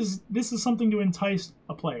 This is something to entice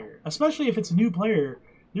a player, especially if it's a new player.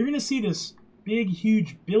 You're going to see this big,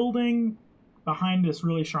 huge building behind this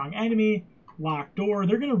really strong enemy, locked door.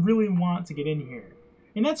 They're going to really want to get in here.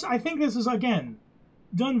 And I think this is, again,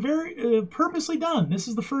 done very, purposely done. This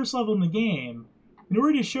is the first level in the game. In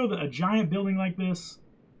order to show that a giant building like this,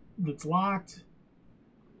 that's locked,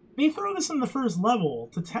 they throw this in the first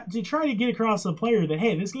level to try to get across to the player that,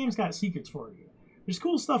 hey, this game's got secrets for you. There's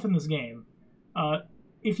cool stuff in this game.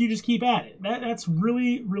 If you just keep at it. That's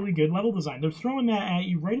really, really good level design. They're throwing that at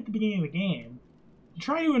you right at the beginning of the game to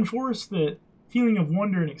try to enforce the feeling of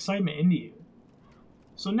wonder and excitement into you.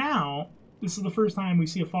 So now, this is the first time we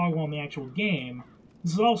see a fog wall in the actual game.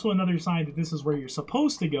 This is also another sign that this is where you're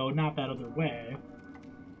supposed to go, not that other way.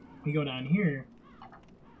 We go down here,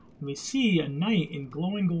 and we see a knight in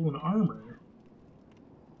glowing golden armor.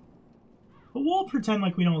 But we'll pretend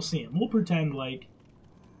like we don't see him. We'll pretend like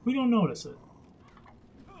we don't notice it.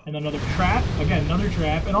 And another trap. Again, another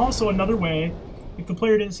trap. And also another way if the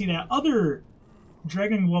player didn't see that other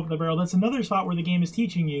dragon glow up the barrel, that's another spot where the game is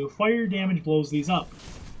teaching you fire damage blows these up.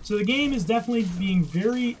 So the game is definitely being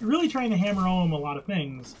really trying to hammer home a lot of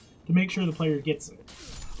things to make sure the player gets it.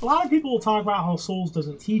 A lot of people will talk about how Souls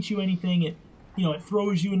doesn't teach you anything. It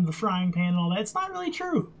throws you into the frying pan and all that. It's not really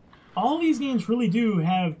true. All these games really do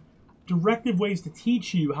have directive ways to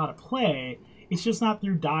teach you how to play. It's just not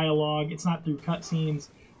through dialogue. It's not through cutscenes.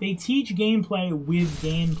 They teach gameplay with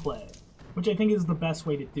gameplay, which I think is the best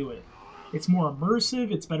way to do it. It's more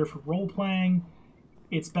immersive. It's better for role-playing.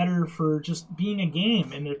 It's better for just being a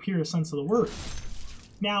game in the purest sense of the word.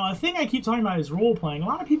 Now, a thing I keep talking about is role-playing. A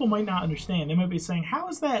lot of people might not understand. They might be saying, how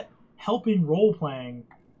is that helping role-playing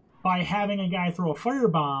by having a guy throw a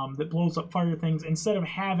firebomb that blows up fire things instead of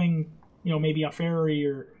having, maybe a fairy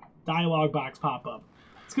or dialogue box pop up?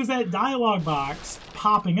 It's because that dialogue box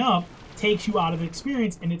popping up takes you out of the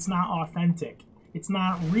experience, and it's not authentic. It's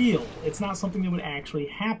not real. It's not something that would actually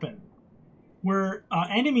happen. Where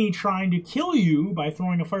an enemy trying to kill you by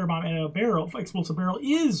throwing a firebomb at a barrel, explosive barrel,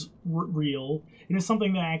 is real. It is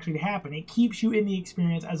something that actually happened. It keeps you in the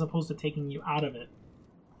experience as opposed to taking you out of it.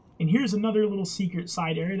 And here's another little secret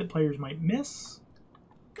side area that players might miss.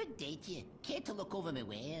 Good day to you. Care to look over my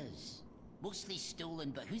wares? Mostly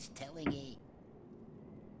stolen, but who's telling you?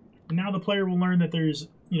 And now the player will learn that there's,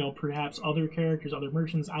 perhaps other characters, other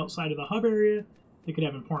merchants outside of the hub area that could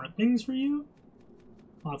have important things for you.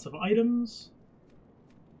 Lots of items.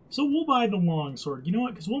 So we'll buy the longsword. You know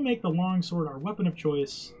what? Because we'll make the longsword our weapon of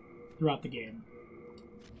choice throughout the game.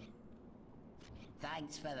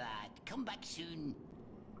 Thanks for that. Come back soon.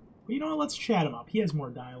 But you know what? Let's chat him up. He has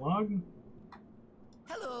more dialogue.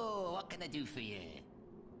 Hello, what can I do for you?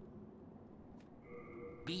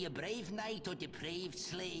 Be a brave knight or depraved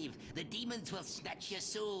slave, the demons will snatch your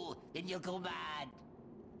soul, and you'll go mad.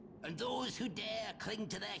 And those who dare cling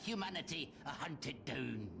to their humanity are hunted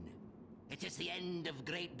down. It is the end of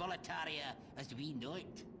Great Boletaria as we know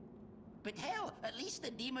it. But hell, at least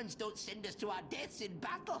the demons don't send us to our deaths in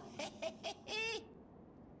battle.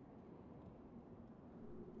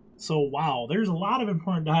 So wow, there's a lot of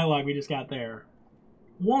important dialogue we just got there.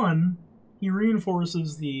 One, he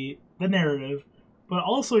reinforces the narrative, but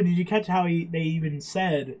also did you catch how they even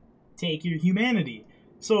said, take your humanity?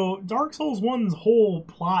 So Dark Souls 1's whole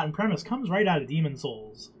plot and premise comes right out of Demon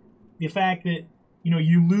Souls. The fact that,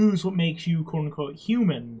 you lose what makes you quote-unquote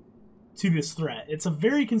human to this threat. It's a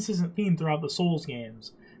very consistent theme throughout the Souls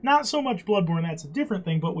games. Not so much Bloodborne, that's a different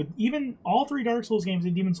thing, but with even all three Dark Souls games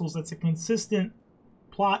and Demon Souls, that's a consistent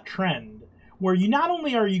plot trend. Where not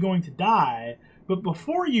only are you going to die, but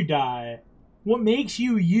before you die, what makes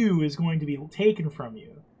you you is going to be taken from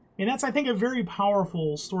you. And that's, I think, a very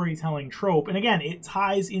powerful storytelling trope. And again, it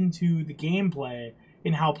ties into the gameplay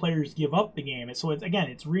and how players give up the game. So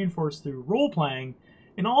it's reinforced through role-playing,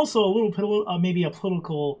 and also a little maybe a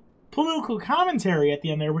political commentary at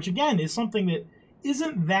the end there, which again is something that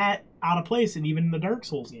isn't that out of place in even the Dark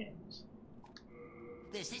Souls games.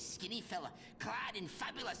 There's this skinny fella, clad in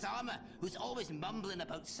fabulous armor, who's always mumbling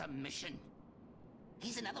about some mission.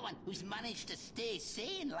 He's another one who's managed to stay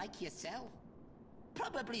sane like yourself.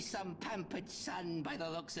 Probably some pampered son by the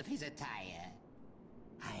looks of his attire.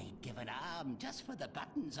 I'd give an arm just for the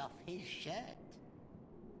buttons off his shirt.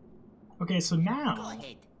 Okay, so now go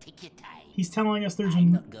ahead, take your time. He's telling us there's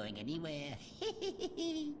I'm not going anywhere.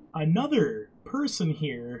 another person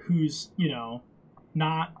here who's,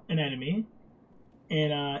 not an enemy.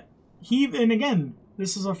 And and again,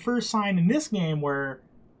 this is a first sign in this game where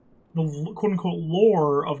the quote-unquote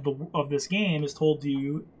lore of this game is told to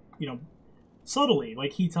you, subtly.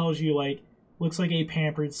 Like, he tells you, looks like a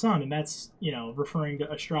pampered son, and that's, referring to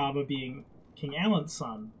Ostrava being King Alan's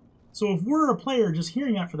son. So if we're a player just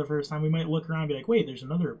hearing that for the first time, we might look around and be like, wait, there's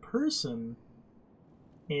another person,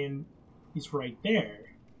 and he's right there.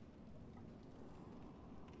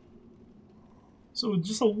 So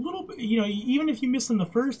just a little bit, even if you miss him the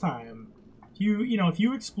first time, if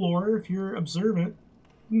you explore, if you're observant,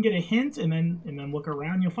 you can get a hint, and then look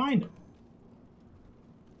around, you'll find him.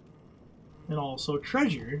 And also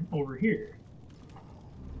treasure over here.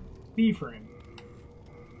 Thief ring.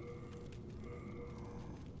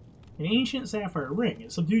 An ancient sapphire ring.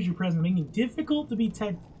 It subdues your presence, making it difficult to be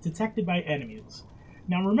detected by enemies.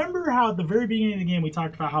 Now remember how at the very beginning of the game we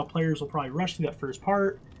talked about how players will probably rush through that first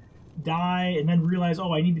part, die, and then realize,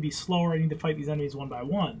 oh, I need to be slower, I need to fight these enemies one by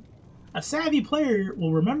one. A savvy player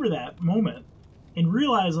will remember that moment and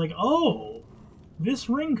realize, oh, this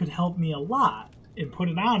ring could help me a lot, and put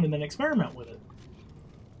it on and then experiment with it.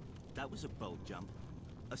 That was a bold jump.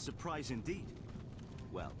 A surprise indeed.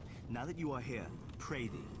 Well, now that you are here, pray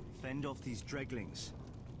thee, fend off these dreglings.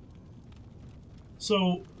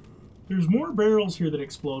 So, there's more barrels here that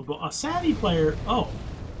explode, but a savvy player... Oh.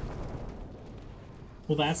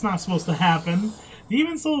 Well, that's not supposed to happen.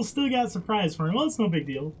 Demon Souls still got surprised for me. Well, it's no big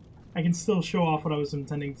deal. I can still show off what I was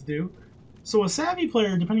intending to do. So a savvy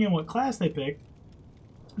player, depending on what class they pick,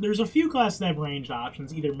 there's a few classes that have ranged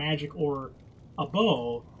options, either magic or a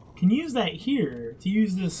bow, can use that here to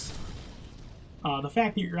use this, the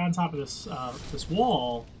fact that you're on top of this, this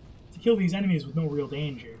wall to kill these enemies with no real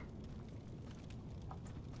danger.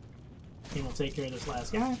 And we'll take care of this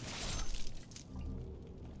last guy. I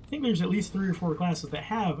think there's at least 3 or 4 classes that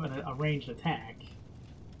have a ranged attack.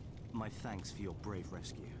 My thanks for your brave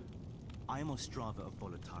rescue. I am Ostrava of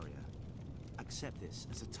Boletaria. Accept this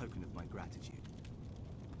as a token of my gratitude.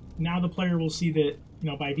 Now the player will see that, you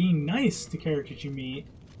know, by being nice to characters you meet,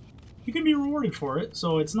 you can be rewarded for it,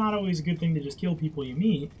 so it's not always a good thing to just kill people you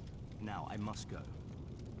meet. Now I must go.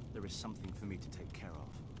 There is something for me to take care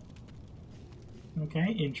of.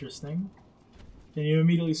 Okay, interesting. Then you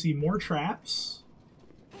immediately see more traps.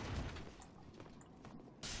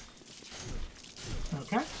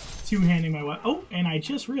 Okay, two-handing my weapon. Oh, and I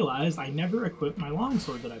just realized I never equipped my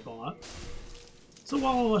longsword that I bought. So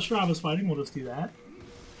while Ostrava's fighting, we'll just do that.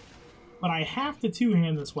 But I have to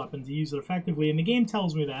two-hand this weapon to use it effectively, and the game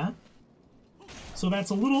tells me that. So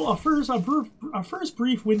that's a first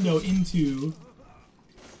brief window into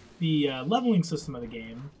the leveling system of the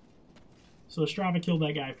game. So Ostrava killed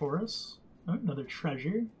that guy for us. Oh, another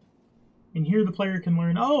treasure. And here the player can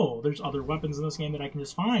learn, oh, there's other weapons in this game that I can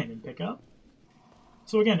just find and pick up.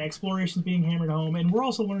 So again, exploration's being hammered home, and we're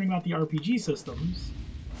also learning about the RPG systems.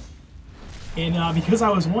 And because I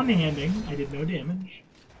was one-handing, I did no damage.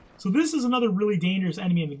 So this is another really dangerous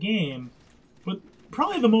enemy in the game, but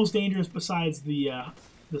probably the most dangerous besides the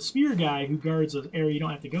spear guy who guards an area you don't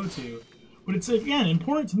have to go to. But it's, again,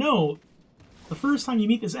 important to note, the first time you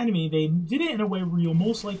meet this enemy, they did it in a way where you'll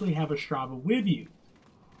most likely have Ostrava with you.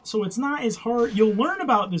 So it's not as hard. You'll learn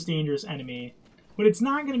about this dangerous enemy, but it's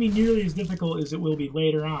not going to be nearly as difficult as it will be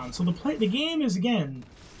later on. So the game is, again,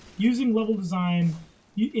 using level design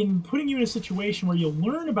in putting you in a situation where you'll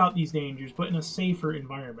learn about these dangers, but in a safer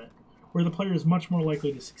environment, where the player is much more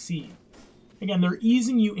likely to succeed. Again, they're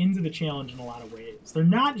easing you into the challenge in a lot of ways. They're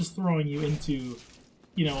not just throwing you into,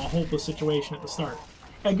 you know, a hopeless situation at the start.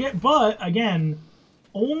 But, again,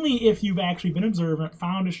 only if you've actually been observant,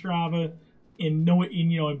 found Ostrava,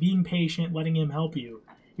 and being patient, letting him help you.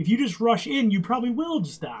 If you just rush in, you probably will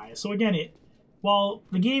just die. So again, while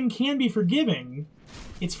the game can be forgiving,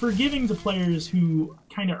 it's forgiving to players who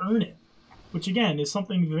kind of earn it, which again is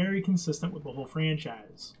something very consistent with the whole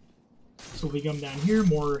franchise. So if we come down here,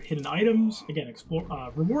 more hidden items. Again,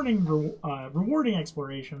 rewarding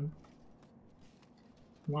exploration.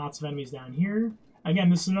 Lots of enemies down here.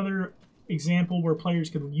 Again, this is another example where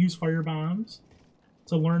players can use fire bombs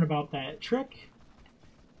to learn about that trick.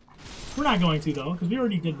 We're not going to though, because we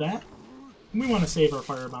already did that. And we want to save our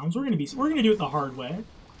fire bombs. We're gonna do it the hard way,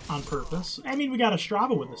 on purpose. I mean, we got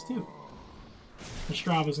Ostrava with us too.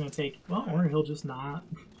 Ostrava's gonna take, well, or he'll just not.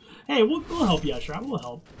 Hey, we'll help you, Ostrava. We'll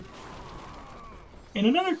help. And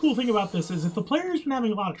another cool thing about this is if the player's been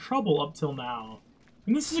having a lot of trouble up till now,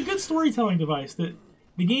 and this is a good storytelling device that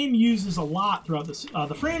the game uses a lot throughout this,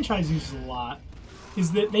 the franchise uses a lot,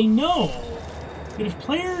 is that they know that if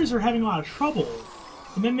players are having a lot of trouble,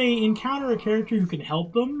 and then they encounter a character who can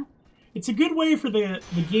help them, it's a good way for the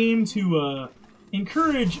game to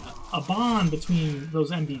encourage a bond between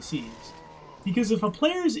those NPCs. Because if a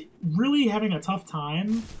player's really having a tough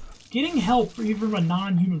time, getting help even from a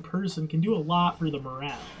non-human person can do a lot for the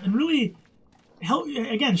morale. And really help,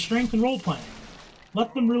 again, strengthen role-playing.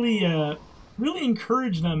 Let them really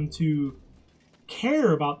encourage them to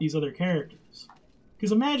care about these other characters.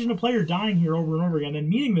 Because imagine a player dying here over and over again and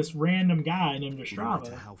meeting this random guy named Ostrava. No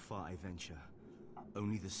matter how far I venture,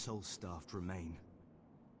 only the soul-starved remain.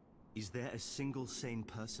 Is there a single sane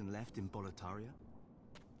person left in Boletaria?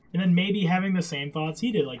 And then maybe having the same thoughts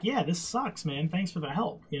he did, like, yeah, this sucks, man, thanks for the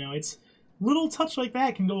help. You know, it's little touch like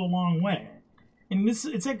that can go a long way. And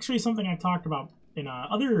it's actually something I've talked about in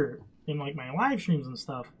like my live streams and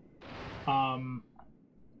stuff.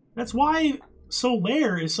 That's why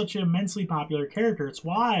Solaire is such an immensely popular character. It's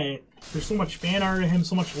why there's so much fan art of him,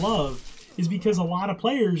 so much love, is because a lot of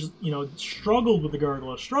players, you know, struggled with the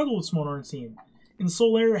Gargoyle, struggled with Smonornstein, and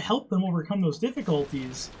Solaire helped them overcome those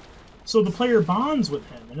difficulties. So the player bonds with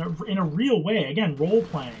him in a real way. Again,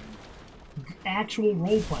 role-playing. Actual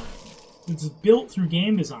role-playing. It's built through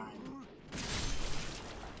game design.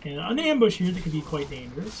 And an ambush here that could be quite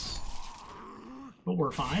dangerous. But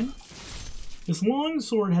we're fine. This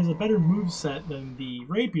longsword has a better moveset than the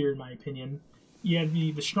rapier, in my opinion, you have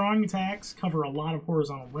the strong attacks cover a lot of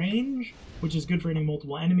horizontal range, which is good for hitting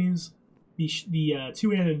multiple enemies. The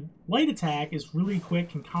two-handed light attack is really quick,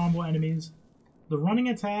 can combo enemies. The running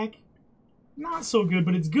attack, not so good,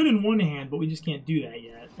 but it's good in one hand, but we just can't do that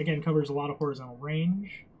yet. Again, covers a lot of horizontal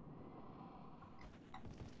range.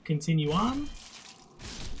 Continue on.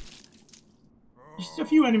 Just a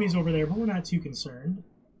few enemies over there, but we're not too concerned.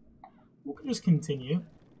 We'll just continue.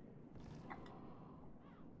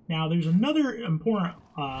 Now, there's another important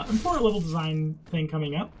level design thing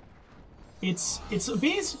coming up. It's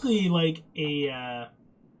basically like a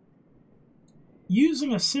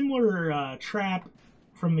using a similar trap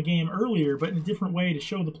from the game earlier, but in a different way to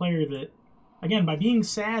show the player that, again, by being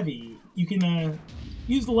savvy, you can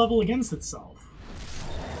use the level against itself.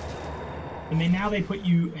 And now they put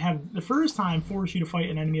you have the first time force you to fight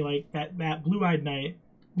an enemy like that blue-eyed knight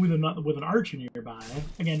with an archer nearby.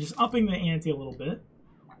 Again, just upping the ante a little bit.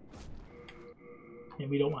 And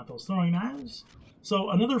we don't want those throwing knives. So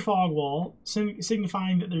another fog wall,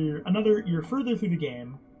 signifying that you're further through the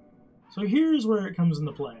game. So here's where it comes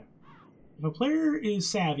into play. If a player is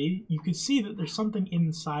savvy, you could see that there's something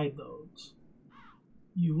inside those.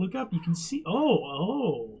 You look up, you can see,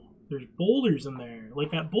 oh, there's boulders in there,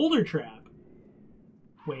 like that boulder trap.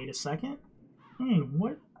 Wait a second.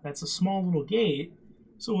 What? That's a small little gate.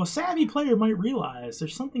 So a savvy player might realize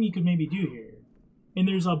there's something you could maybe do here. And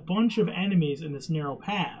there's a bunch of enemies in this narrow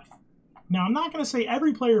path. Now, I'm not going to say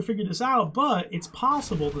every player figured this out, but it's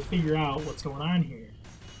possible to figure out what's going on here.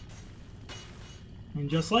 And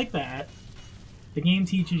just like that, the game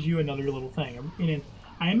teaches you another little thing. And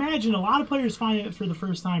I imagine a lot of players finding it for the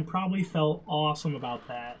first time probably felt awesome about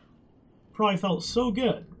that. Probably felt so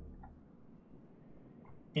good.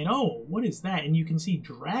 And oh, what is that? And you can see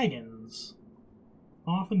dragons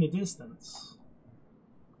off in the distance.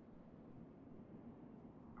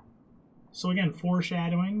 So again,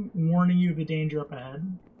 foreshadowing, warning you of the danger up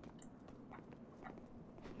ahead.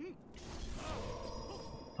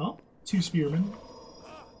 Oh, two spearmen.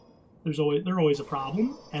 They're always a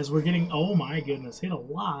problem. As we're getting, oh my goodness, hit a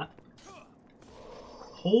lot.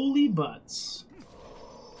 Holy butts.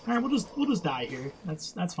 All right, we'll just die here.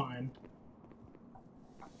 That's fine.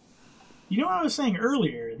 You know what I was saying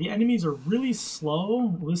earlier? The enemies are really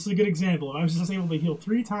slow. Well, this is a good example. If I was just able to heal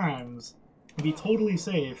 3 times and be totally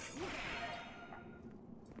safe.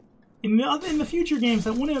 In the future games,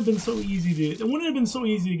 that wouldn't have been so easy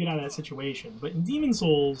to get out of that situation. But in Demon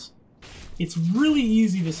Souls, it's really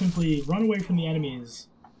easy to simply run away from the enemies,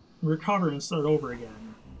 recover, and start over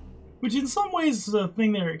again. Which in some ways is a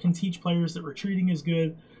thing that can teach players that retreating is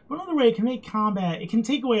good. But another way, it can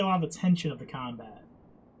take away a lot of the tension of the combat.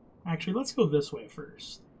 Actually, let's go this way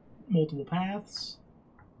first. Multiple paths.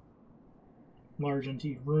 Large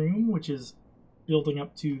empty room, which is building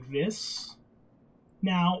up to this.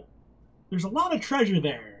 Now, there's a lot of treasure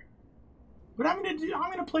there. But I'm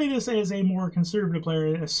gonna play this as a more conservative player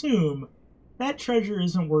and assume that treasure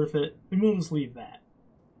isn't worth it, and we'll just leave that.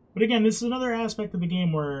 But again, this is another aspect of the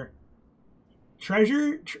game where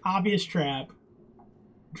treasure, obvious trap,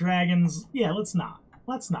 dragons, yeah, let's not.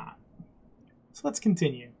 So let's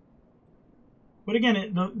continue. But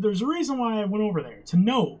again, there's a reason why I went over there. To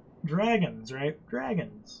note, dragons, right?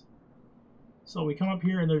 Dragons. So we come up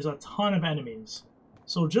here and there's a ton of enemies.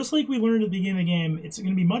 So just like we learned at the beginning of the game, it's going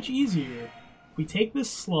to be much easier if we take this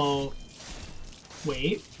slow.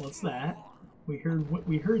 Wait, what's that? We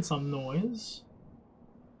heard some noise.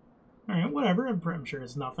 Alright, whatever. I'm sure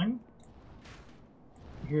it's nothing.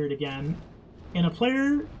 Hear it again. And a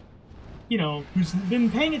player, you know, who's been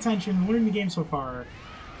paying attention, learning the game so far,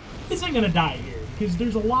 isn't going to die here. Because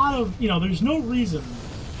there's a lot of, you know, there's no reason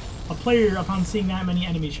a player, upon seeing that many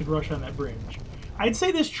enemies, should rush on that bridge. I'd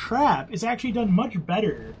say this trap is actually done much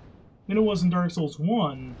better than it was in Dark Souls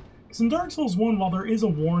 1. Because in Dark Souls 1, while there is a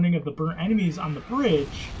warning of the burnt enemies on the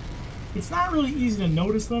bridge, it's not really easy to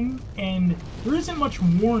notice them, and there isn't much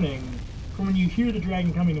warning from when you hear the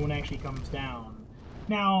dragon coming to when it actually comes down.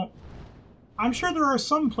 Now, I'm sure there are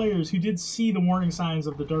some players who did see the warning signs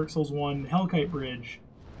of the Dark Souls 1 Hellkite Bridge,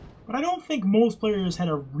 but I don't think most players had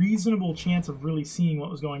a reasonable chance of really seeing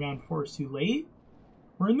what was going on before it's too late.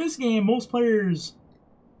 Where in this game, most players,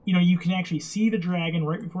 you know, you can actually see the dragon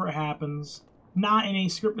right before it happens, not in a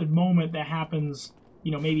scripted moment that happens,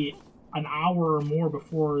 you know, maybe an hour or more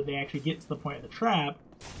before they actually get to the point of the trap.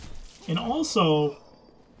 And also,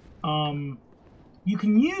 you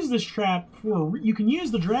can use this trap you can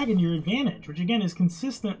use the dragon to your advantage, which again is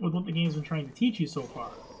consistent with what the game's been trying to teach you so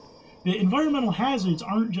far. The environmental hazards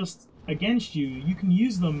aren't just against you, you can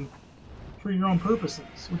use them for your own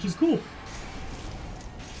purposes, which is cool.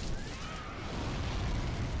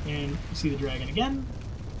 And you see the dragon again.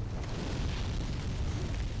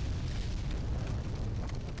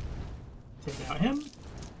 Take out him.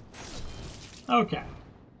 Okay.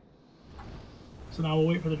 So now we'll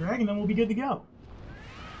wait for the dragon, then we'll be good to go.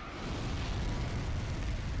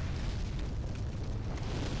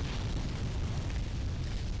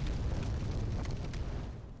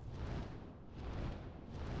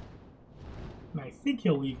 And I think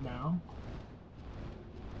he'll leave now.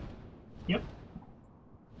 Yep.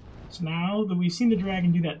 So now that we've seen the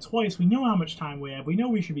dragon do that twice, we know how much time we have. We know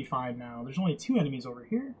we should be fine now. There's only 2 enemies over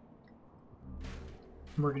here.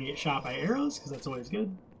 And we're going to get shot by arrows, because that's always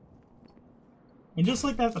good. And just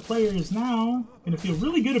like that, the player is now going to feel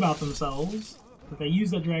really good about themselves. That they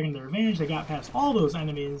used that dragon to their advantage. They got past all those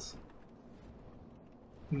enemies.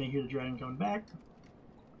 And they hear the dragon coming back.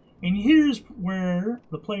 And here's where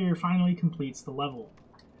the player finally completes the level.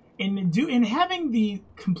 And having the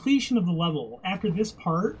completion of the level after this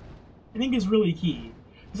part, I think is really key.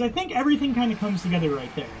 Because I think everything kind of comes together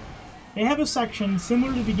right there. They have a section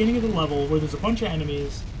similar to the beginning of the level where there's a bunch of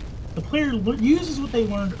enemies. The player uses what they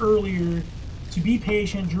learned earlier to be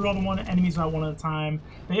patient, drew all the enemies out one at a time.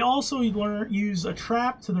 They also use a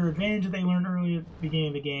trap to their advantage that they learned earlier at the beginning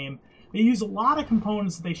of the game. They use a lot of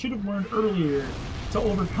components that they should have learned earlier to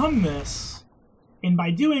overcome this, and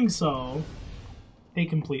by doing so, they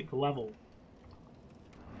complete the level.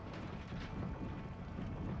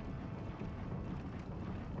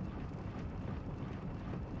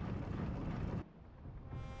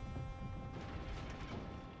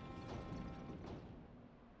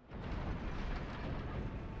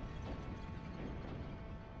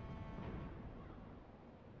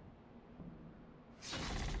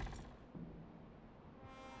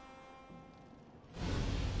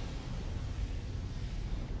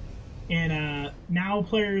 And now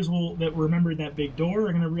players that remembered that big door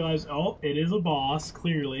are going to realize, oh, it is a boss,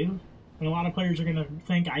 clearly. And a lot of players are going to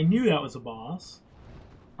think, I knew that was a boss.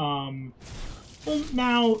 Well,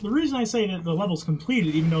 now, the reason I say that the level's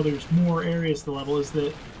completed, even though there's more areas to the level, is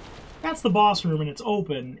that that's the boss room and it's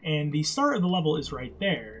open, and the start of the level is right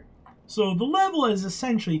there. So the level is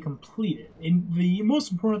essentially completed. And the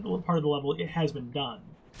most important part of the level, it has been done.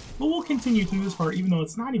 But we'll continue through this part, even though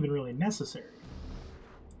it's not even really necessary.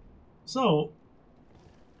 So,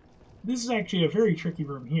 this is actually a very tricky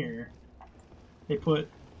room here. They put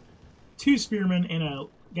 2 spearmen and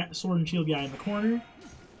a sword and shield guy in the corner.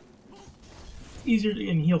 It's easier to,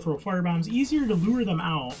 and he'll throw fire bombs. Easier to lure them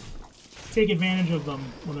out, take advantage of them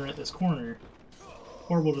when they're at this corner.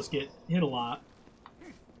 Or we'll just get hit a lot.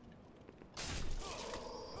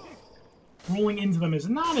 Rolling into them is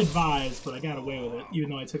not advised, but I got away with it, even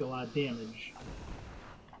though I took a lot of damage.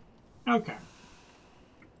 Okay.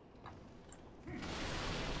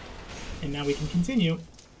 And now we can continue.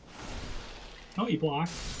 Oh, you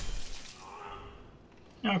blocked.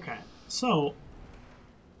 Okay, so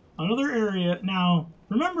another area. Now,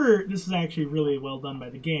 remember, this is actually really well done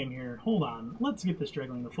by the game here. Hold on, let's get this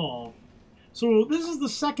Dragon to fall. So this is the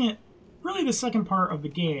second part of the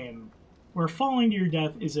game where falling to your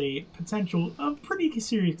death is a pretty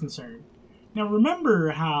serious concern. Now,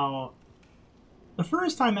 remember how the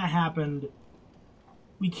first time that happened,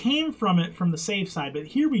 we came from it from the safe side, but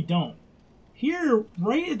here we don't. Here,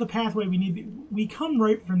 right at the pathway we come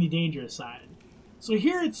right from the dangerous side. So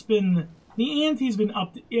here it's been, the ante's been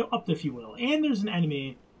upped if you will, and there's an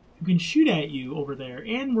enemy who can shoot at you over there,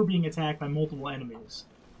 and we're being attacked by multiple enemies.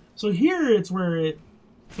 So here it's where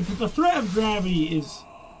the threat of gravity is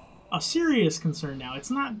a serious concern now.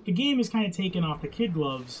 It's not, the game is kind of taken off the kid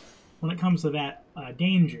gloves when it comes to that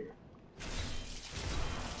danger.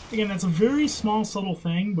 Again, that's a very small, subtle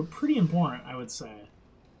thing, but pretty important, I would say.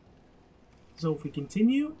 So if we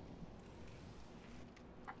continue,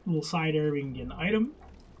 a little side area, we can get an item.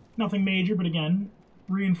 Nothing major, but again,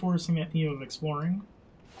 reinforcing that theme of exploring.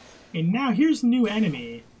 And now here's a new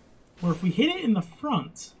enemy, where if we hit it in the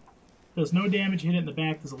front, it does no damage, hit it in the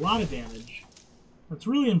back, does a lot of damage. That's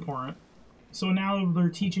really important. So now they're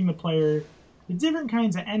teaching the player the different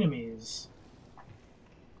kinds of enemies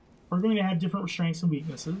are going to have different strengths and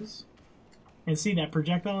weaknesses. And see that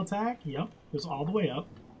projectile attack? Yep, goes all the way up.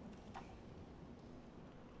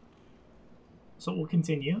 So we'll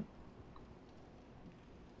continue.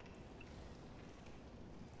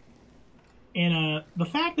 And the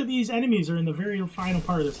fact that these enemies are in the very final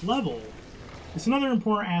part of this level is another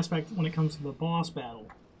important aspect when it comes to the boss battle.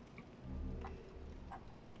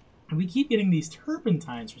 And we keep getting these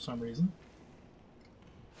turpentines for some reason.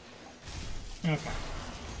 Okay.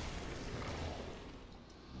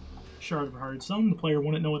 Shard of Hard Stone. The player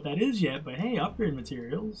wouldn't know what that is yet, but hey, upgrade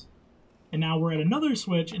materials. And now we're at another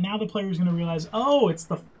switch, and now the player's going to realize, oh, it's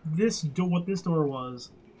what this door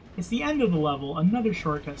was. It's the end of the level, another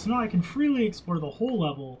shortcut. So now I can freely explore the whole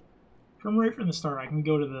level right from the start. I can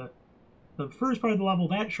go to the first part of the level,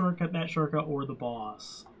 that shortcut, or the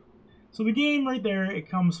boss. So the game right there, it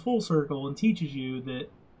comes full circle and teaches you that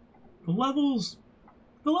the levels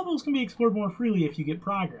can be explored more freely if you get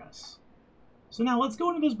progress. So now let's go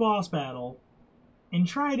into this boss battle and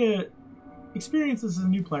try to experience this as a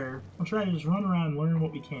new player. We'll try to just run around and learn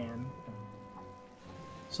what we can.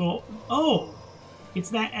 So, oh! It's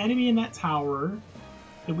that enemy in that tower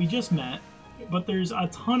that we just met, but there's a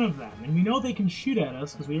ton of them. And we know they can shoot at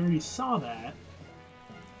us, because we already saw that.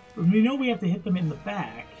 And we know we have to hit them in the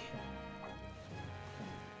back.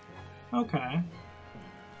 Okay.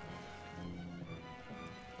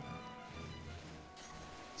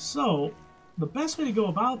 So, the best way to go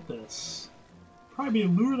about this probably be to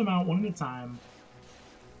lure them out one at a time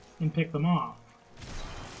and pick them off.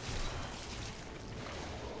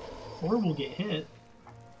 Or we'll get hit.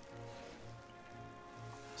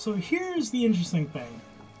 So here's the interesting thing.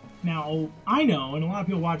 Now, I know, and a lot of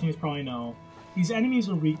people watching this probably know, these enemies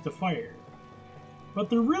are weak to fire. But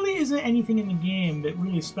there really isn't anything in the game that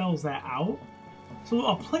really spells that out. So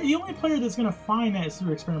the only player that's going to find that is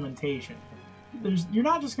through experimentation. You're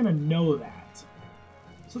not just going to know that.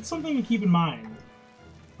 So it's something to keep in mind.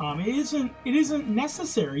 It isn't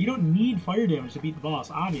necessary. You don't need fire damage to beat the boss,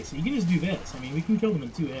 obviously. You can just do this. I mean, we can kill them in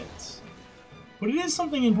 2 hits. But it is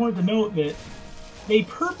something important to note that they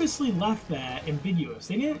purposely left that ambiguous.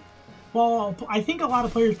 They didn't... Well, I think a lot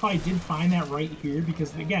of players probably did find that right here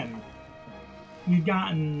because, again, we've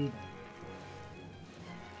gotten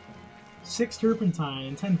 6 turpentine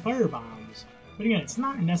and 10 fire bombs. But again, it's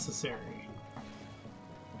not necessary.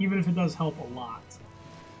 Even if it does help a lot.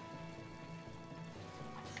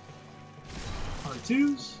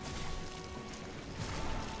 R2s.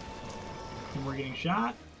 And we're getting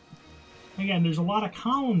shot. Again, there's a lot of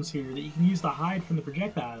columns here that you can use to hide from the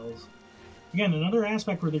projectiles. Again, another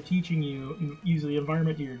aspect where they're teaching you use the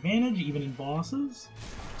environment to your advantage, even in bosses.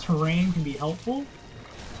 Terrain can be helpful.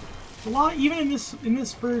 A lot, even in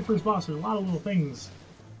this very first boss, there's a lot of little things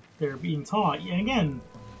that are being taught. And again,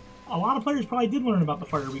 a lot of players probably did learn about the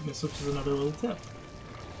fire weakness, which is another little tip.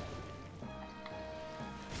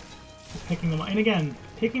 Picking them, and again,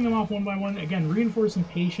 picking them off one by one. Again, reinforcing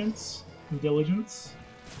patience and diligence.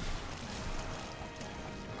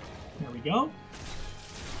 There we go.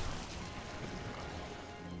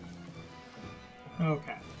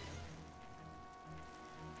 Okay.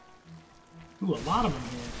 Ooh, a lot of them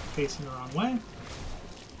here, facing the wrong way.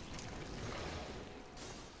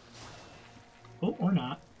 Oh, or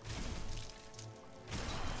not.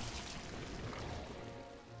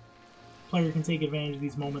 Player can take advantage of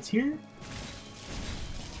these moments here.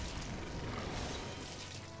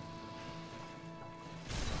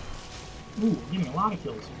 Ooh, getting a lot of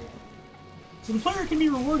kills here. So the player can be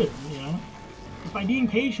rewarded, you know, just by being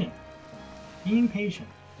patient. Being patient.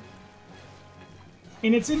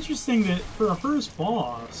 And it's interesting that for a first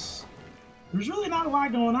boss, there's really not a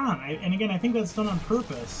lot going on. And again, I think that's done on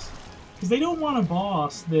purpose. Because they don't want a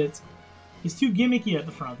boss that is too gimmicky at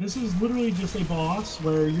the front. This is literally just a boss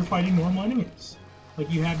where you're fighting normal enemies.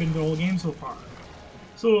 Like you have been the whole game so far.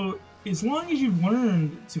 So as long as you've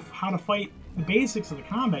learned how to fight the basics of the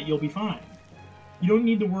combat, you'll be fine. You don't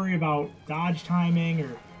need to worry about dodge timing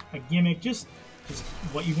or a gimmick, just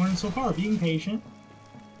what you've learned so far. Being patient,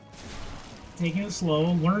 taking it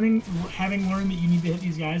slow, having learned that you need to hit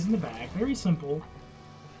these guys in the back. Very simple,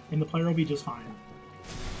 and the player will be just fine.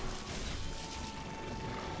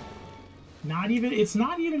 It's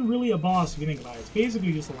not even really a boss if you think about it. It's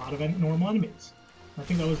basically just a lot of normal enemies. I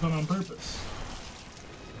think that was done on purpose.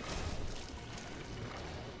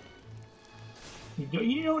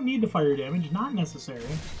 You don't need the fire damage, not necessary.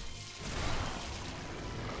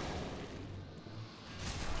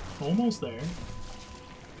 Almost there.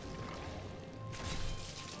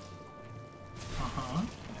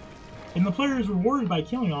 And the player is rewarded by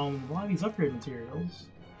killing a lot of these upgrade materials.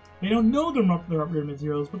 They don't know they're upgrade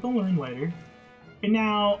materials, but they'll learn later. And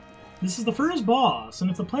now, this is the first boss,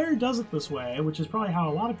 and if the player does it this way, which is probably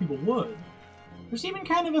how a lot of people would, there's even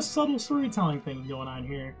kind of a subtle storytelling thing going on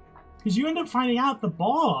here. Because you end up finding out the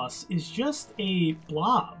boss is just a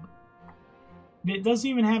blob. It doesn't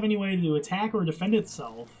even have any way to attack or defend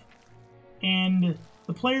itself. And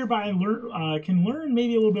the player can learn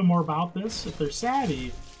maybe a little bit more about this if they're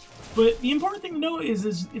savvy. But the important thing to note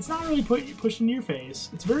is it's not really pushed into your face.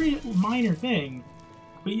 It's a very minor thing.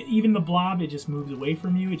 But even the blob, it just moves away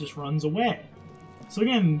from you. It just runs away. So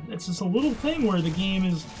again, it's just a little thing where the game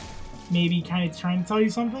is maybe kind of trying to tell you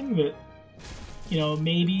something that you know,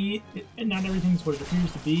 maybe not everything's what it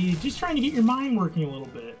appears to be. Just trying to get your mind working a little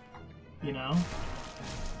bit, you know?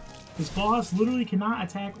 This boss literally cannot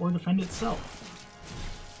attack or defend itself.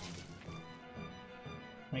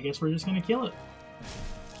 I guess we're just gonna kill it.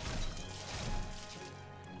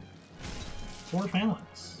 Poor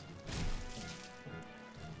Phalanx.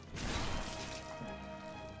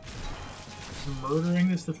 Murdering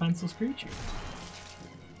this defenseless creature.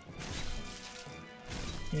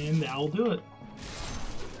 And that'll do it.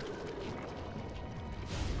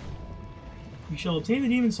 You shall obtain the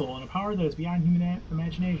Demon Soul and a power that is beyond human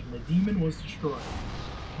imagination. The demon was destroyed.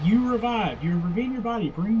 You revived. You have regained your body.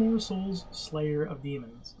 Bring more souls, Slayer of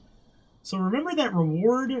Demons. So remember that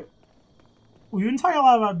reward. We've been talking a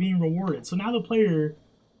lot about being rewarded. So now the player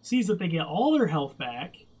sees that they get all their health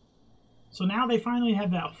back. So now they finally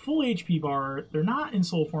have that full HP bar. They're not in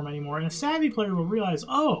soul form anymore. And a savvy player will realize,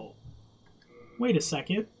 oh, wait a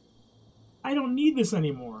second. I don't need this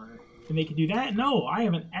anymore. And they can do that? No, I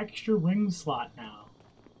have an extra ring slot now.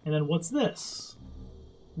 And then what's this?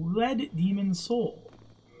 Red Demon Soul.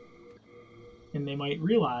 And they might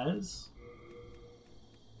realize,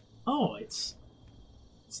 oh, it's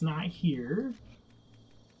not here.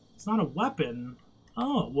 It's not a weapon.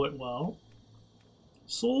 Oh, what? Well,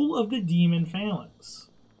 Soul of the Demon Phalanx.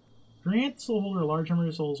 Grant soul holder a large number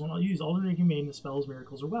of souls when use alternating made into spells,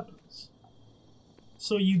 miracles, or weapons.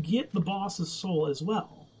 So you get the boss's soul as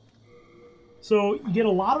well. So you get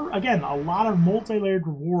a lot of multi-layered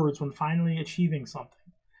rewards when finally achieving something.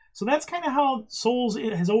 So that's kind of how Souls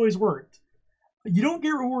has always worked. You don't get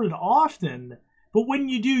rewarded often, but when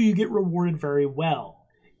you do, you get rewarded very well.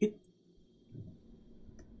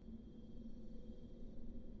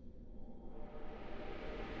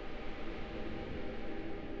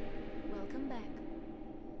 Welcome back.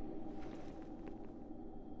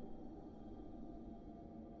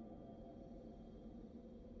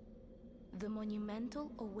 The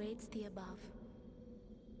monumental awaits the above.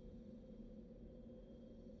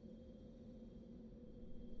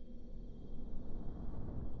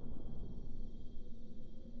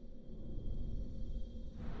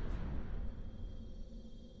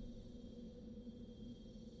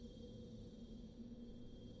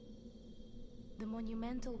 The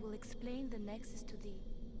monumental will explain the nexus to thee.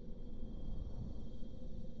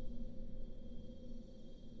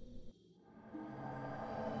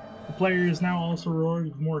 The player is now also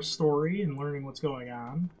rewarded with more story and learning what's going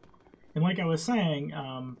on. And like I was saying,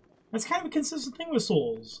 that's kind of a consistent thing with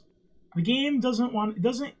Souls. The game doesn't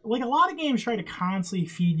like a lot of games try to constantly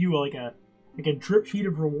feed you like a drip feed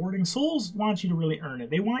of rewarding. Souls wants you to really earn it.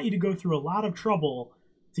 They want you to go through a lot of trouble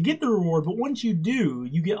to get the reward, but once you do,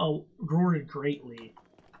 you get rewarded greatly.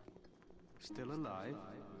 Still alive?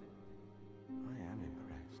 I am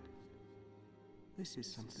impressed. This is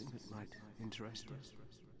something that might interest us.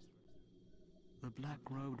 The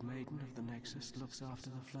black-robed maiden of the Nexus looks after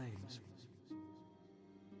the flames.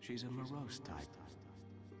 She's a morose type,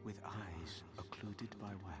 with eyes occluded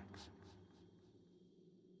by wax.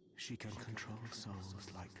 She can control souls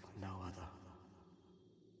like no other.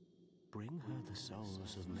 Bring her the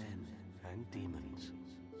souls of men and demons,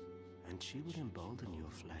 and she will embolden your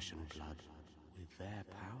flesh and blood with their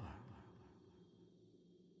power.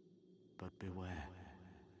 But beware.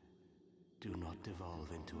 Do not devolve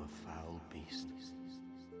into a foul beast.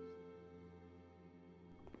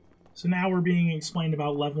 So now we're being explained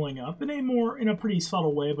about leveling up in a pretty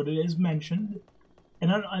subtle way, but it is mentioned.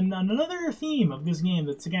 And another theme of this game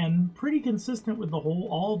that's, again, pretty consistent with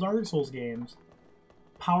all Dark Souls games.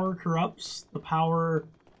 Power corrupts. The power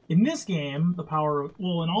in this game, in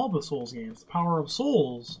all the Souls games, the power of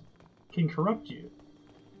souls can corrupt you.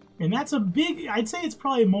 And that's I'd say it's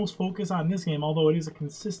probably most focused on this game, although it is a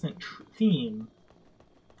consistent theme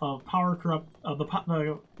of power corrupt, of the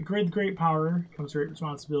great power comes great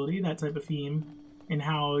responsibility, that type of theme, and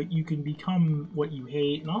how you can become what you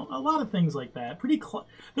hate, and a lot of things like that.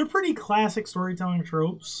 They're pretty classic storytelling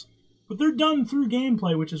tropes, but they're done through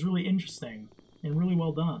gameplay, which is really interesting and really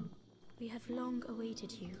well done. We have long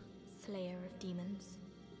awaited you, Slayer of Demons.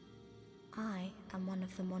 I am one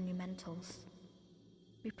of the Monumentals.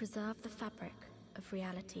 We preserve the fabric of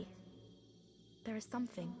reality. There is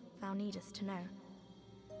something thou needest to know.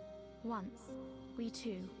 Once, we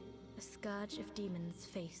too, a scourge of demons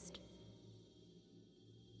faced.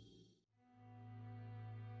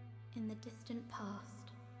 In the distant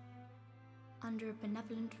past, under a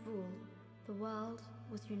benevolent rule, the world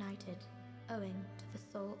was united, owing to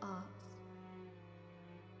the soul arts.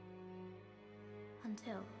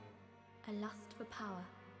 Until a lust for power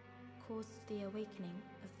caused the awakening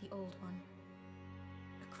of the Old One.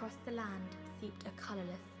 Across the land seeped a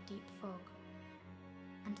colorless, deep fog,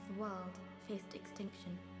 and the world faced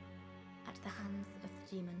extinction at the hands of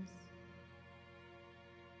the demons.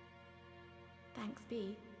 Thanks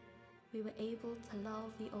be, we were able to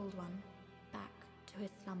lull the Old One back to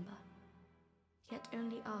his slumber, yet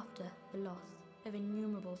only after the loss of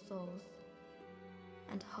innumerable souls,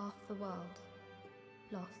 and half the world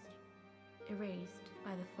lost, erased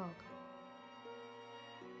by the fog.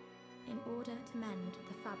 In order to mend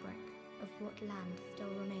the fabric of what land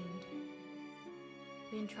still remained,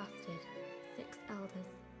 we entrusted 6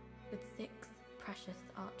 elders with 6 precious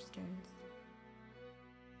archstones.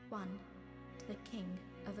 1 to the king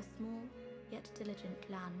of a small yet diligent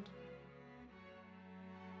land.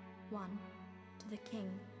 1 to the king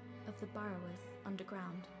of the burrowers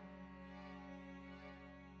underground.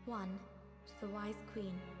 1 to the wise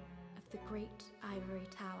queen of the great ivory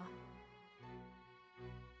tower.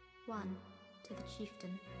 1 to the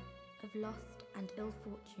chieftain of lost and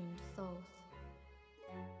ill-fortuned souls.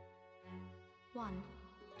 1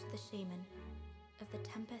 to the shaman of the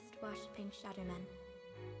tempest-worshipping shadowmen.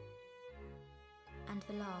 And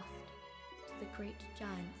the last to the great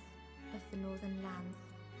giants of the northern lands.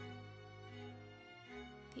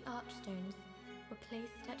 The archstones were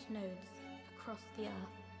placed at nodes across the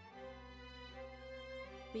earth.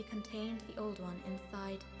 We contained the Old One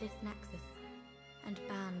inside this nexus and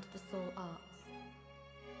banned the soul arts.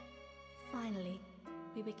 Finally,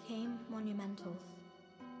 we became monumentals,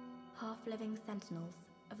 half-living sentinels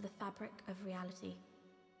of the fabric of reality.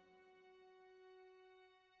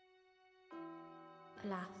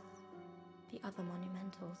 Alas, the other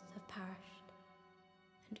monumentals have perished,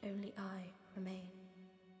 and only I remain.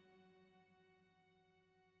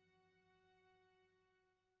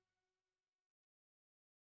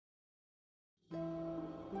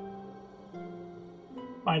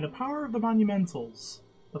 By the power of the monumentals,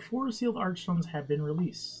 the 4 sealed archstones have been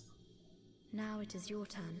released. Now it is your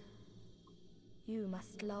turn. You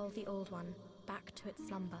must lull the Old One back to its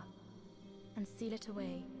slumber, and seal it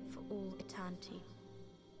away for all eternity.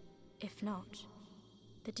 If not,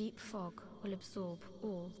 the deep fog will absorb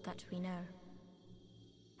all that we know.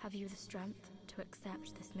 Have you the strength to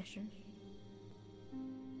accept this mission?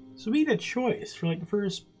 So we had a choice for like the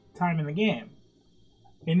first time in the game.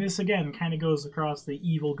 And this again kind of goes across the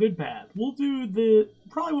evil good path. We'll do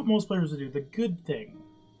probably what most players would do, the good thing.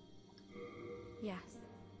 Yes,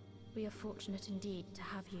 we are fortunate indeed to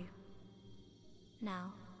have you.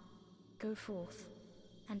 Now, go forth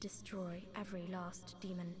and destroy every last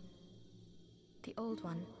demon. The Old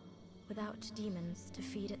One, without demons to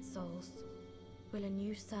feed its souls, will a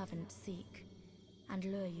new servant seek and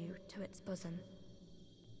lure you to its bosom.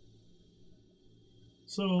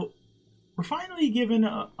 So, we're finally given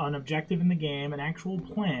an objective in the game, an actual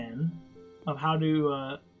plan of how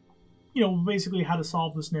to, basically how to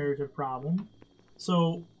solve this narrative problem.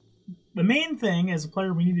 So, the main thing as a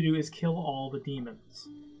player we need to do is kill all the demons.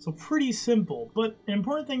 So pretty simple, but an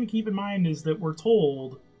important thing to keep in mind is that we're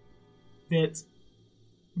told that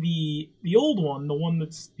the Old One, the one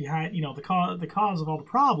that's behind, the cause of all the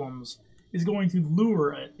problems, is going to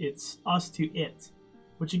lure us to it,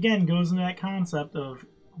 which again goes into that concept of,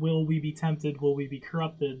 will we be tempted? Will we be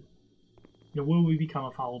corrupted? Will we become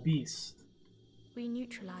a foul beast? We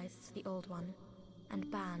neutralized the Old One and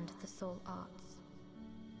banned the soul arts.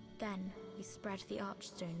 Then we spread the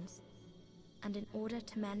archstones, and in order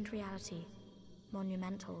to mend reality,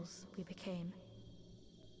 monumentals we became.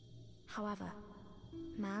 However,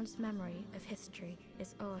 man's memory of history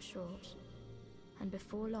is o'ershort, and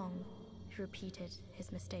before long he repeated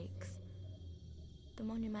his mistakes. The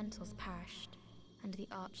monumentals perished, and the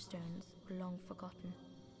archstones were long forgotten.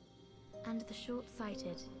 And the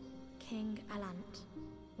short-sighted King Alant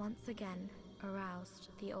once again aroused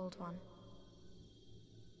the Old One.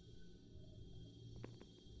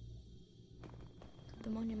 The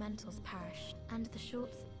monumentals perished, and the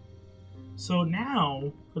short... So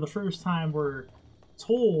now, for the first time, we're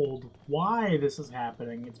told why this is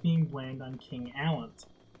happening. It's being blamed on King Alant.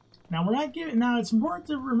 Now it's important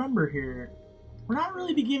to remember here, we're not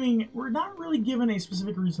really given a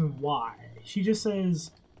specific reason why. She just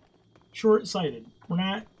says short-sighted. We're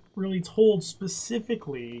not really told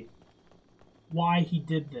specifically why he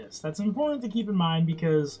did this. That's important to keep in mind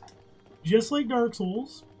because just like Dark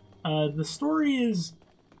Souls, the story is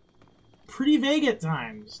pretty vague at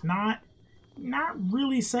times. Not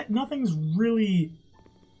really set. Nothing's really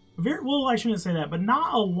very well. I shouldn't say that, but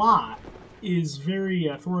not a lot is very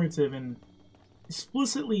authoritative and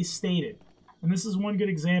explicitly stated. And this is one good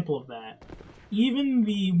example of that. Even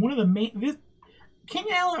King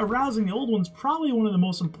Alant arousing the Old One's probably one of the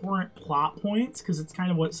most important plot points because it's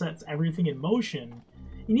kind of what sets everything in motion.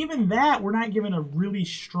 And even that, we're not given a really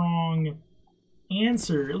strong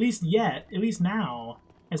answer, at least yet, at least now,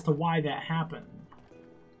 as to why that happened.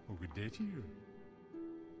 Who could date you?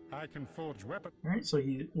 I can forge weapons. Alright, so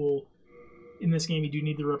he will, in this game, you do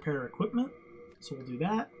need to repair equipment, so we'll do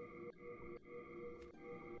that.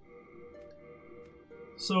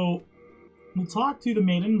 So, we'll talk to the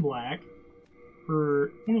Maiden in Black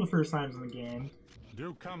for one of the first times in the game.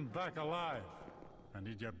 Do come back alive. I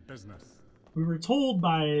need your business. We were told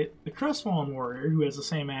by the Crestfallen Warrior, who has the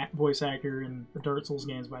same voice actor in the Dark Souls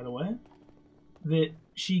games, by the way, that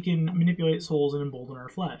she can manipulate souls and embolden our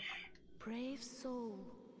flesh. Brave soul,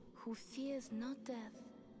 who fears not death.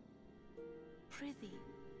 Prithee,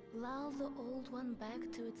 lull the old one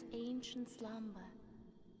back to its ancient slumber.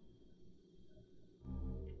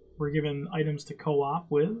 We're given items to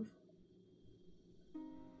co-op with.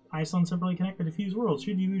 Eye Stone separately connect the diffused world.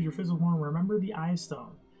 Should you lose your physical form, remember the Eye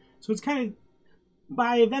Stone. So it's kind of,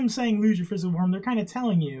 by them saying lose your physical form, they're kind of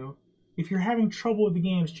telling you, if you're having trouble with the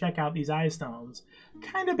games, check out these Eye Stones.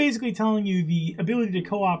 Kind of basically telling you the ability to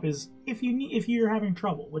co-op is if you're having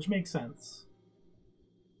trouble, which makes sense.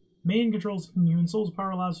 Maiden controls human souls.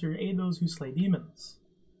 Power allows you to aid those who slay demons.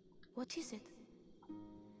 What is it?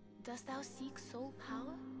 Dost thou seek soul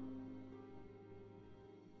power?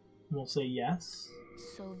 We'll say yes.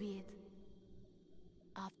 So be it.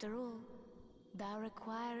 After all, thou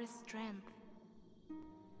requirest strength.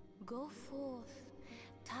 Go forth,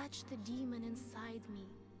 touch the demon inside me.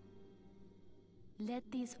 Let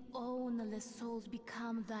these ownerless souls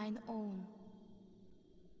become thine own.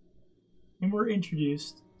 And we're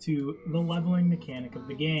introduced to the leveling mechanic of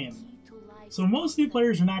the game. So most new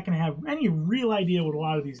players are not going to have any real idea what a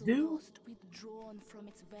lot of these do.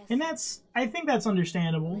 And I think that's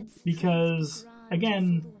understandable, because,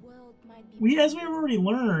 again, as we've already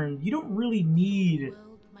learned, you don't really need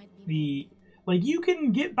you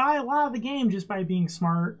can get by a lot of the game just by being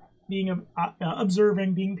smart, being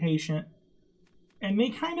observing, being patient. And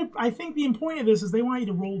they I think the point of this is they want you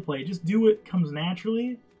to roleplay. Just do what comes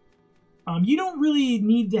naturally. You don't really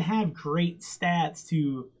need to have great stats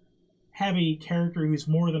to have a character who's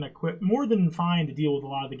more than fine to deal with a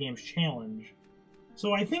lot of the game's challenge.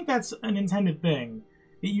 So I think that's an intended thing,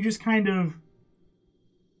 that you just kind of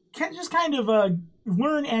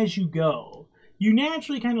learn as you go. You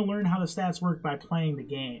naturally kind of learn how the stats work by playing the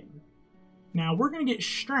game. Now we're going to get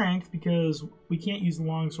strength because we can't use the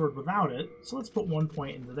longsword without it. So let's put 1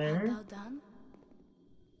 point into there. Art thou done?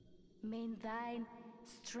 May thine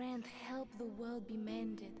strength help the world be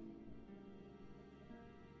mended.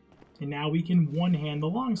 And now we can one-hand the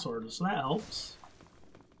longsword, so that helps.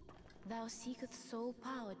 Thou seekest soul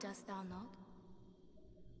power, dost thou not?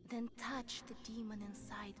 Then touch the demon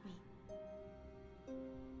inside me.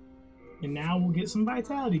 And now we'll get some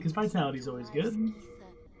vitality, because vitality is always good.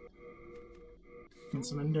 And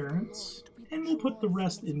some endurance. And we'll put the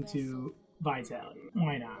rest into vitality.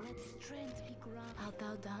 Why not? Let strength be ground. Art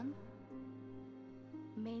thou done?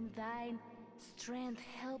 May thine strength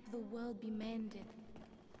help the world be mended.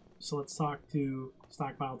 So let's talk to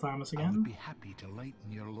Stockpile Thomas again. I would be happy to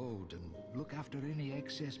lighten your load and look after any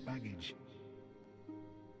excess baggage.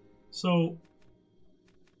 So,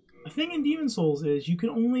 the thing in Demon Souls is you can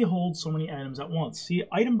only hold so many items at once. See,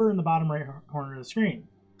 item burn in the bottom right corner of the screen.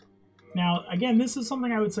 Now, again, this is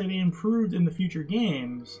something I would say they improved in the future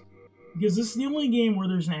games, because this is the only game where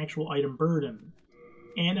there's an actual item burden.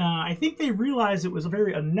 And I think they realized it was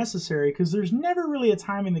very unnecessary, because there's never really a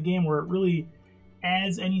time in the game where it really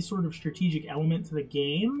adds any sort of strategic element to the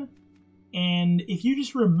game. And if you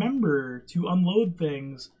just remember to unload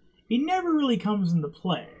things, it never really comes into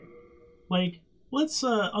play. Like, let's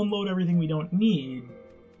unload everything we don't need.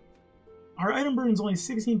 Our item burden is only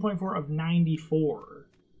 16.4 of 94.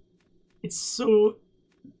 It's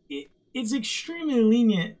extremely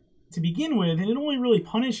lenient to begin with, and it only really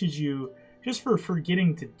punishes you just for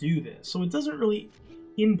forgetting to do this. So it doesn't really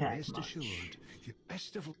impact much.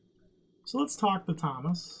 So let's talk to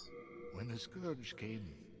Thomas. When the Scourge came,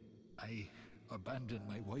 I abandoned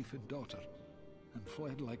my wife and daughter and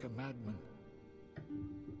fled like a madman.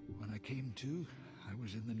 When I came to, I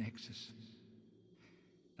was in the Nexus.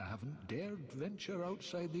 I haven't dared venture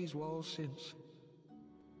outside these walls since.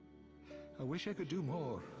 I wish I could do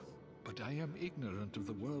more, but I am ignorant of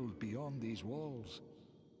the world beyond these walls.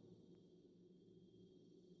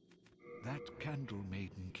 That Candle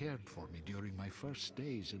Maiden cared for me during my first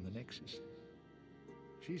days in the Nexus.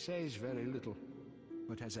 She says very little,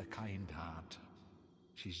 but has a kind heart.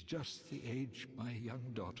 She's just the age my young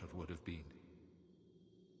daughter would have been.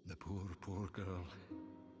 The poor, poor girl,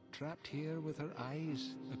 trapped here with her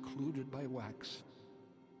eyes occluded by wax.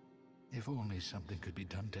 If only something could be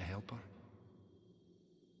done to help her.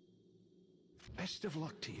 Best of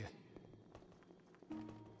luck to you.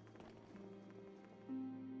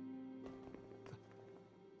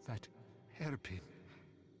 That hairpin,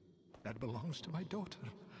 that belongs to my daughter.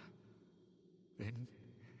 Then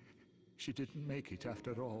she didn't make it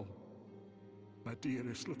after all. My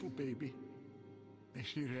dearest little baby. May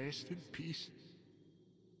she rest in peace.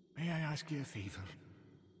 May I ask you a favor?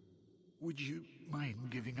 Would you mind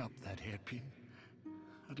giving up that hairpin?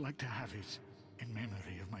 I'd like to have it in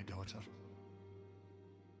memory of my daughter.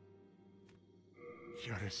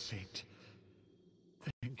 You're a saint.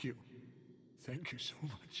 Thank you. Thank you so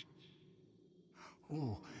much.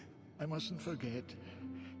 Oh, I mustn't forget.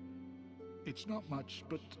 It's not much,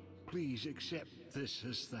 but please accept this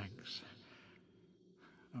as thanks.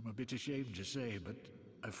 I'm a bit ashamed to say, but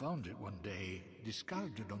I found it one day,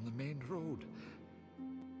 discarded on the main road.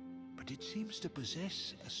 But it seems to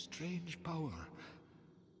possess a strange power.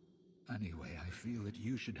 Anyway, I feel that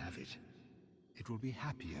you should have it. It will be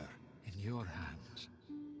happier in your hands.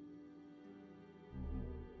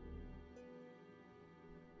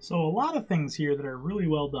 So a lot of things here that are really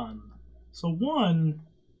well done. So one,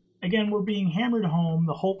 again, we're being hammered home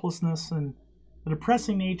the hopelessness and the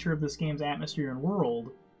depressing nature of this game's atmosphere and world.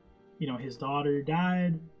 You know, his daughter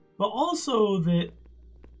died, but also that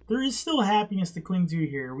there is still happiness to cling to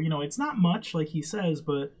here. You know, it's not much, like he says,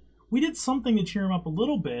 but we did something to cheer him up a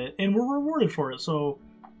little bit, and we're rewarded for it. So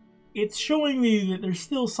it's showing me that there's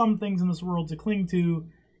still some things in this world to cling to,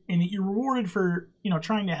 and that you're rewarded for, you know,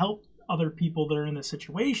 trying to help other people that are in this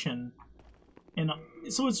situation. And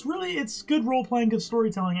so it's good role-playing, good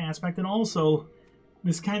storytelling aspect, and also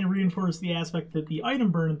this kind of reinforced the aspect that the item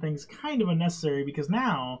burn thing is kind of unnecessary, because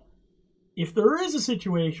now, if there is a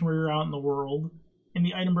situation where you're out in the world, and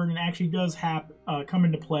the item burden actually does come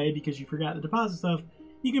into play because you forgot the deposit stuff,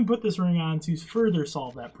 you can put this ring on to further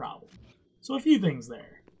solve that problem. So a few things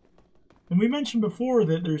there. And we mentioned before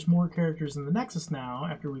that there's more characters in the Nexus now,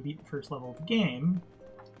 after we beat the first level of the game.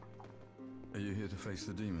 Are you here to face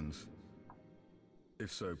the demons?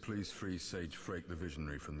 If so, please free Sage Frake the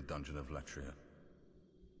Visionary from the Dungeon of Latria.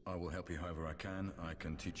 I will help you however I can. I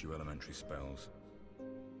can teach you elementary spells.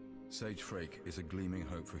 Sage Frake is a gleaming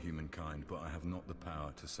hope for humankind, but I have not the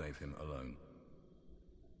power to save him alone.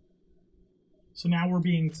 So now we're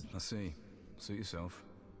being... I see. Suit yourself.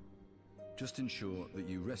 Just ensure that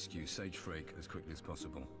you rescue Sage Frake as quickly as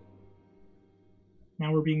possible.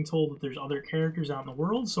 Now we're being told that there's other characters out in the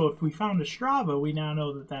world, so if we found a Strava, we now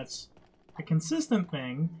know that that's a consistent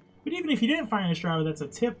thing. But even if you didn't find a Strava, that's a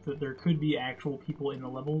tip that there could be actual people in the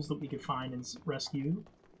levels that we could find and rescue.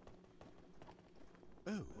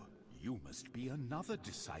 Oh, you must be another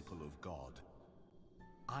disciple of God.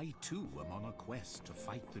 I too am on a quest to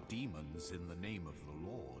fight the demons in the name of the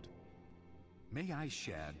Lord. May I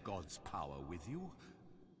share God's power with you?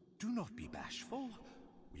 Do not be bashful.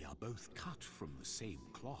 We are both cut from the same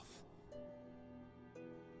cloth.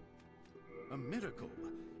 A miracle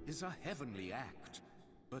is a heavenly act,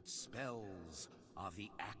 but spells are the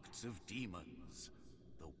acts of demons,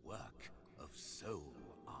 the work of soul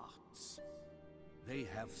arts. They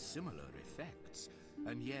have similar effects,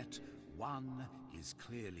 and yet one is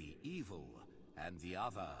clearly evil, and the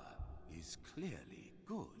other is clearly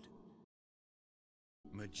good.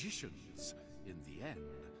 Magicians, in the end,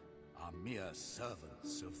 are mere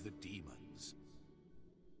servants of the demons.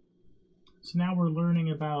 So now we're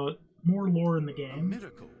learning about more lore in the game. A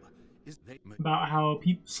miracle is about how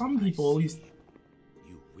some people, at least...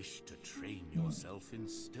 You wish to train yourself in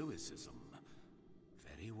stoicism.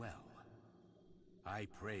 Very well. I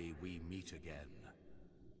pray we meet again.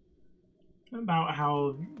 About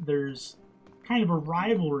how there's kind of a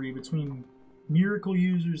rivalry between miracle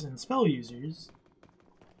users and spell users.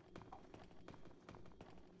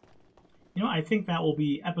 You know, I think that will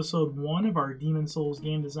be episode 1 of our Demon Souls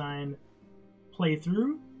game design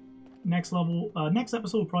playthrough. Next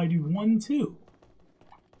episode will probably do 1, 2.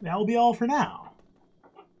 That will be all for now.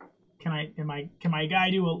 Can my guy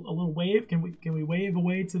do a little wave? Can we wave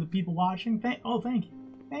away to the people watching? Thank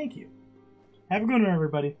you. Have a good one,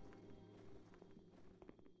 everybody.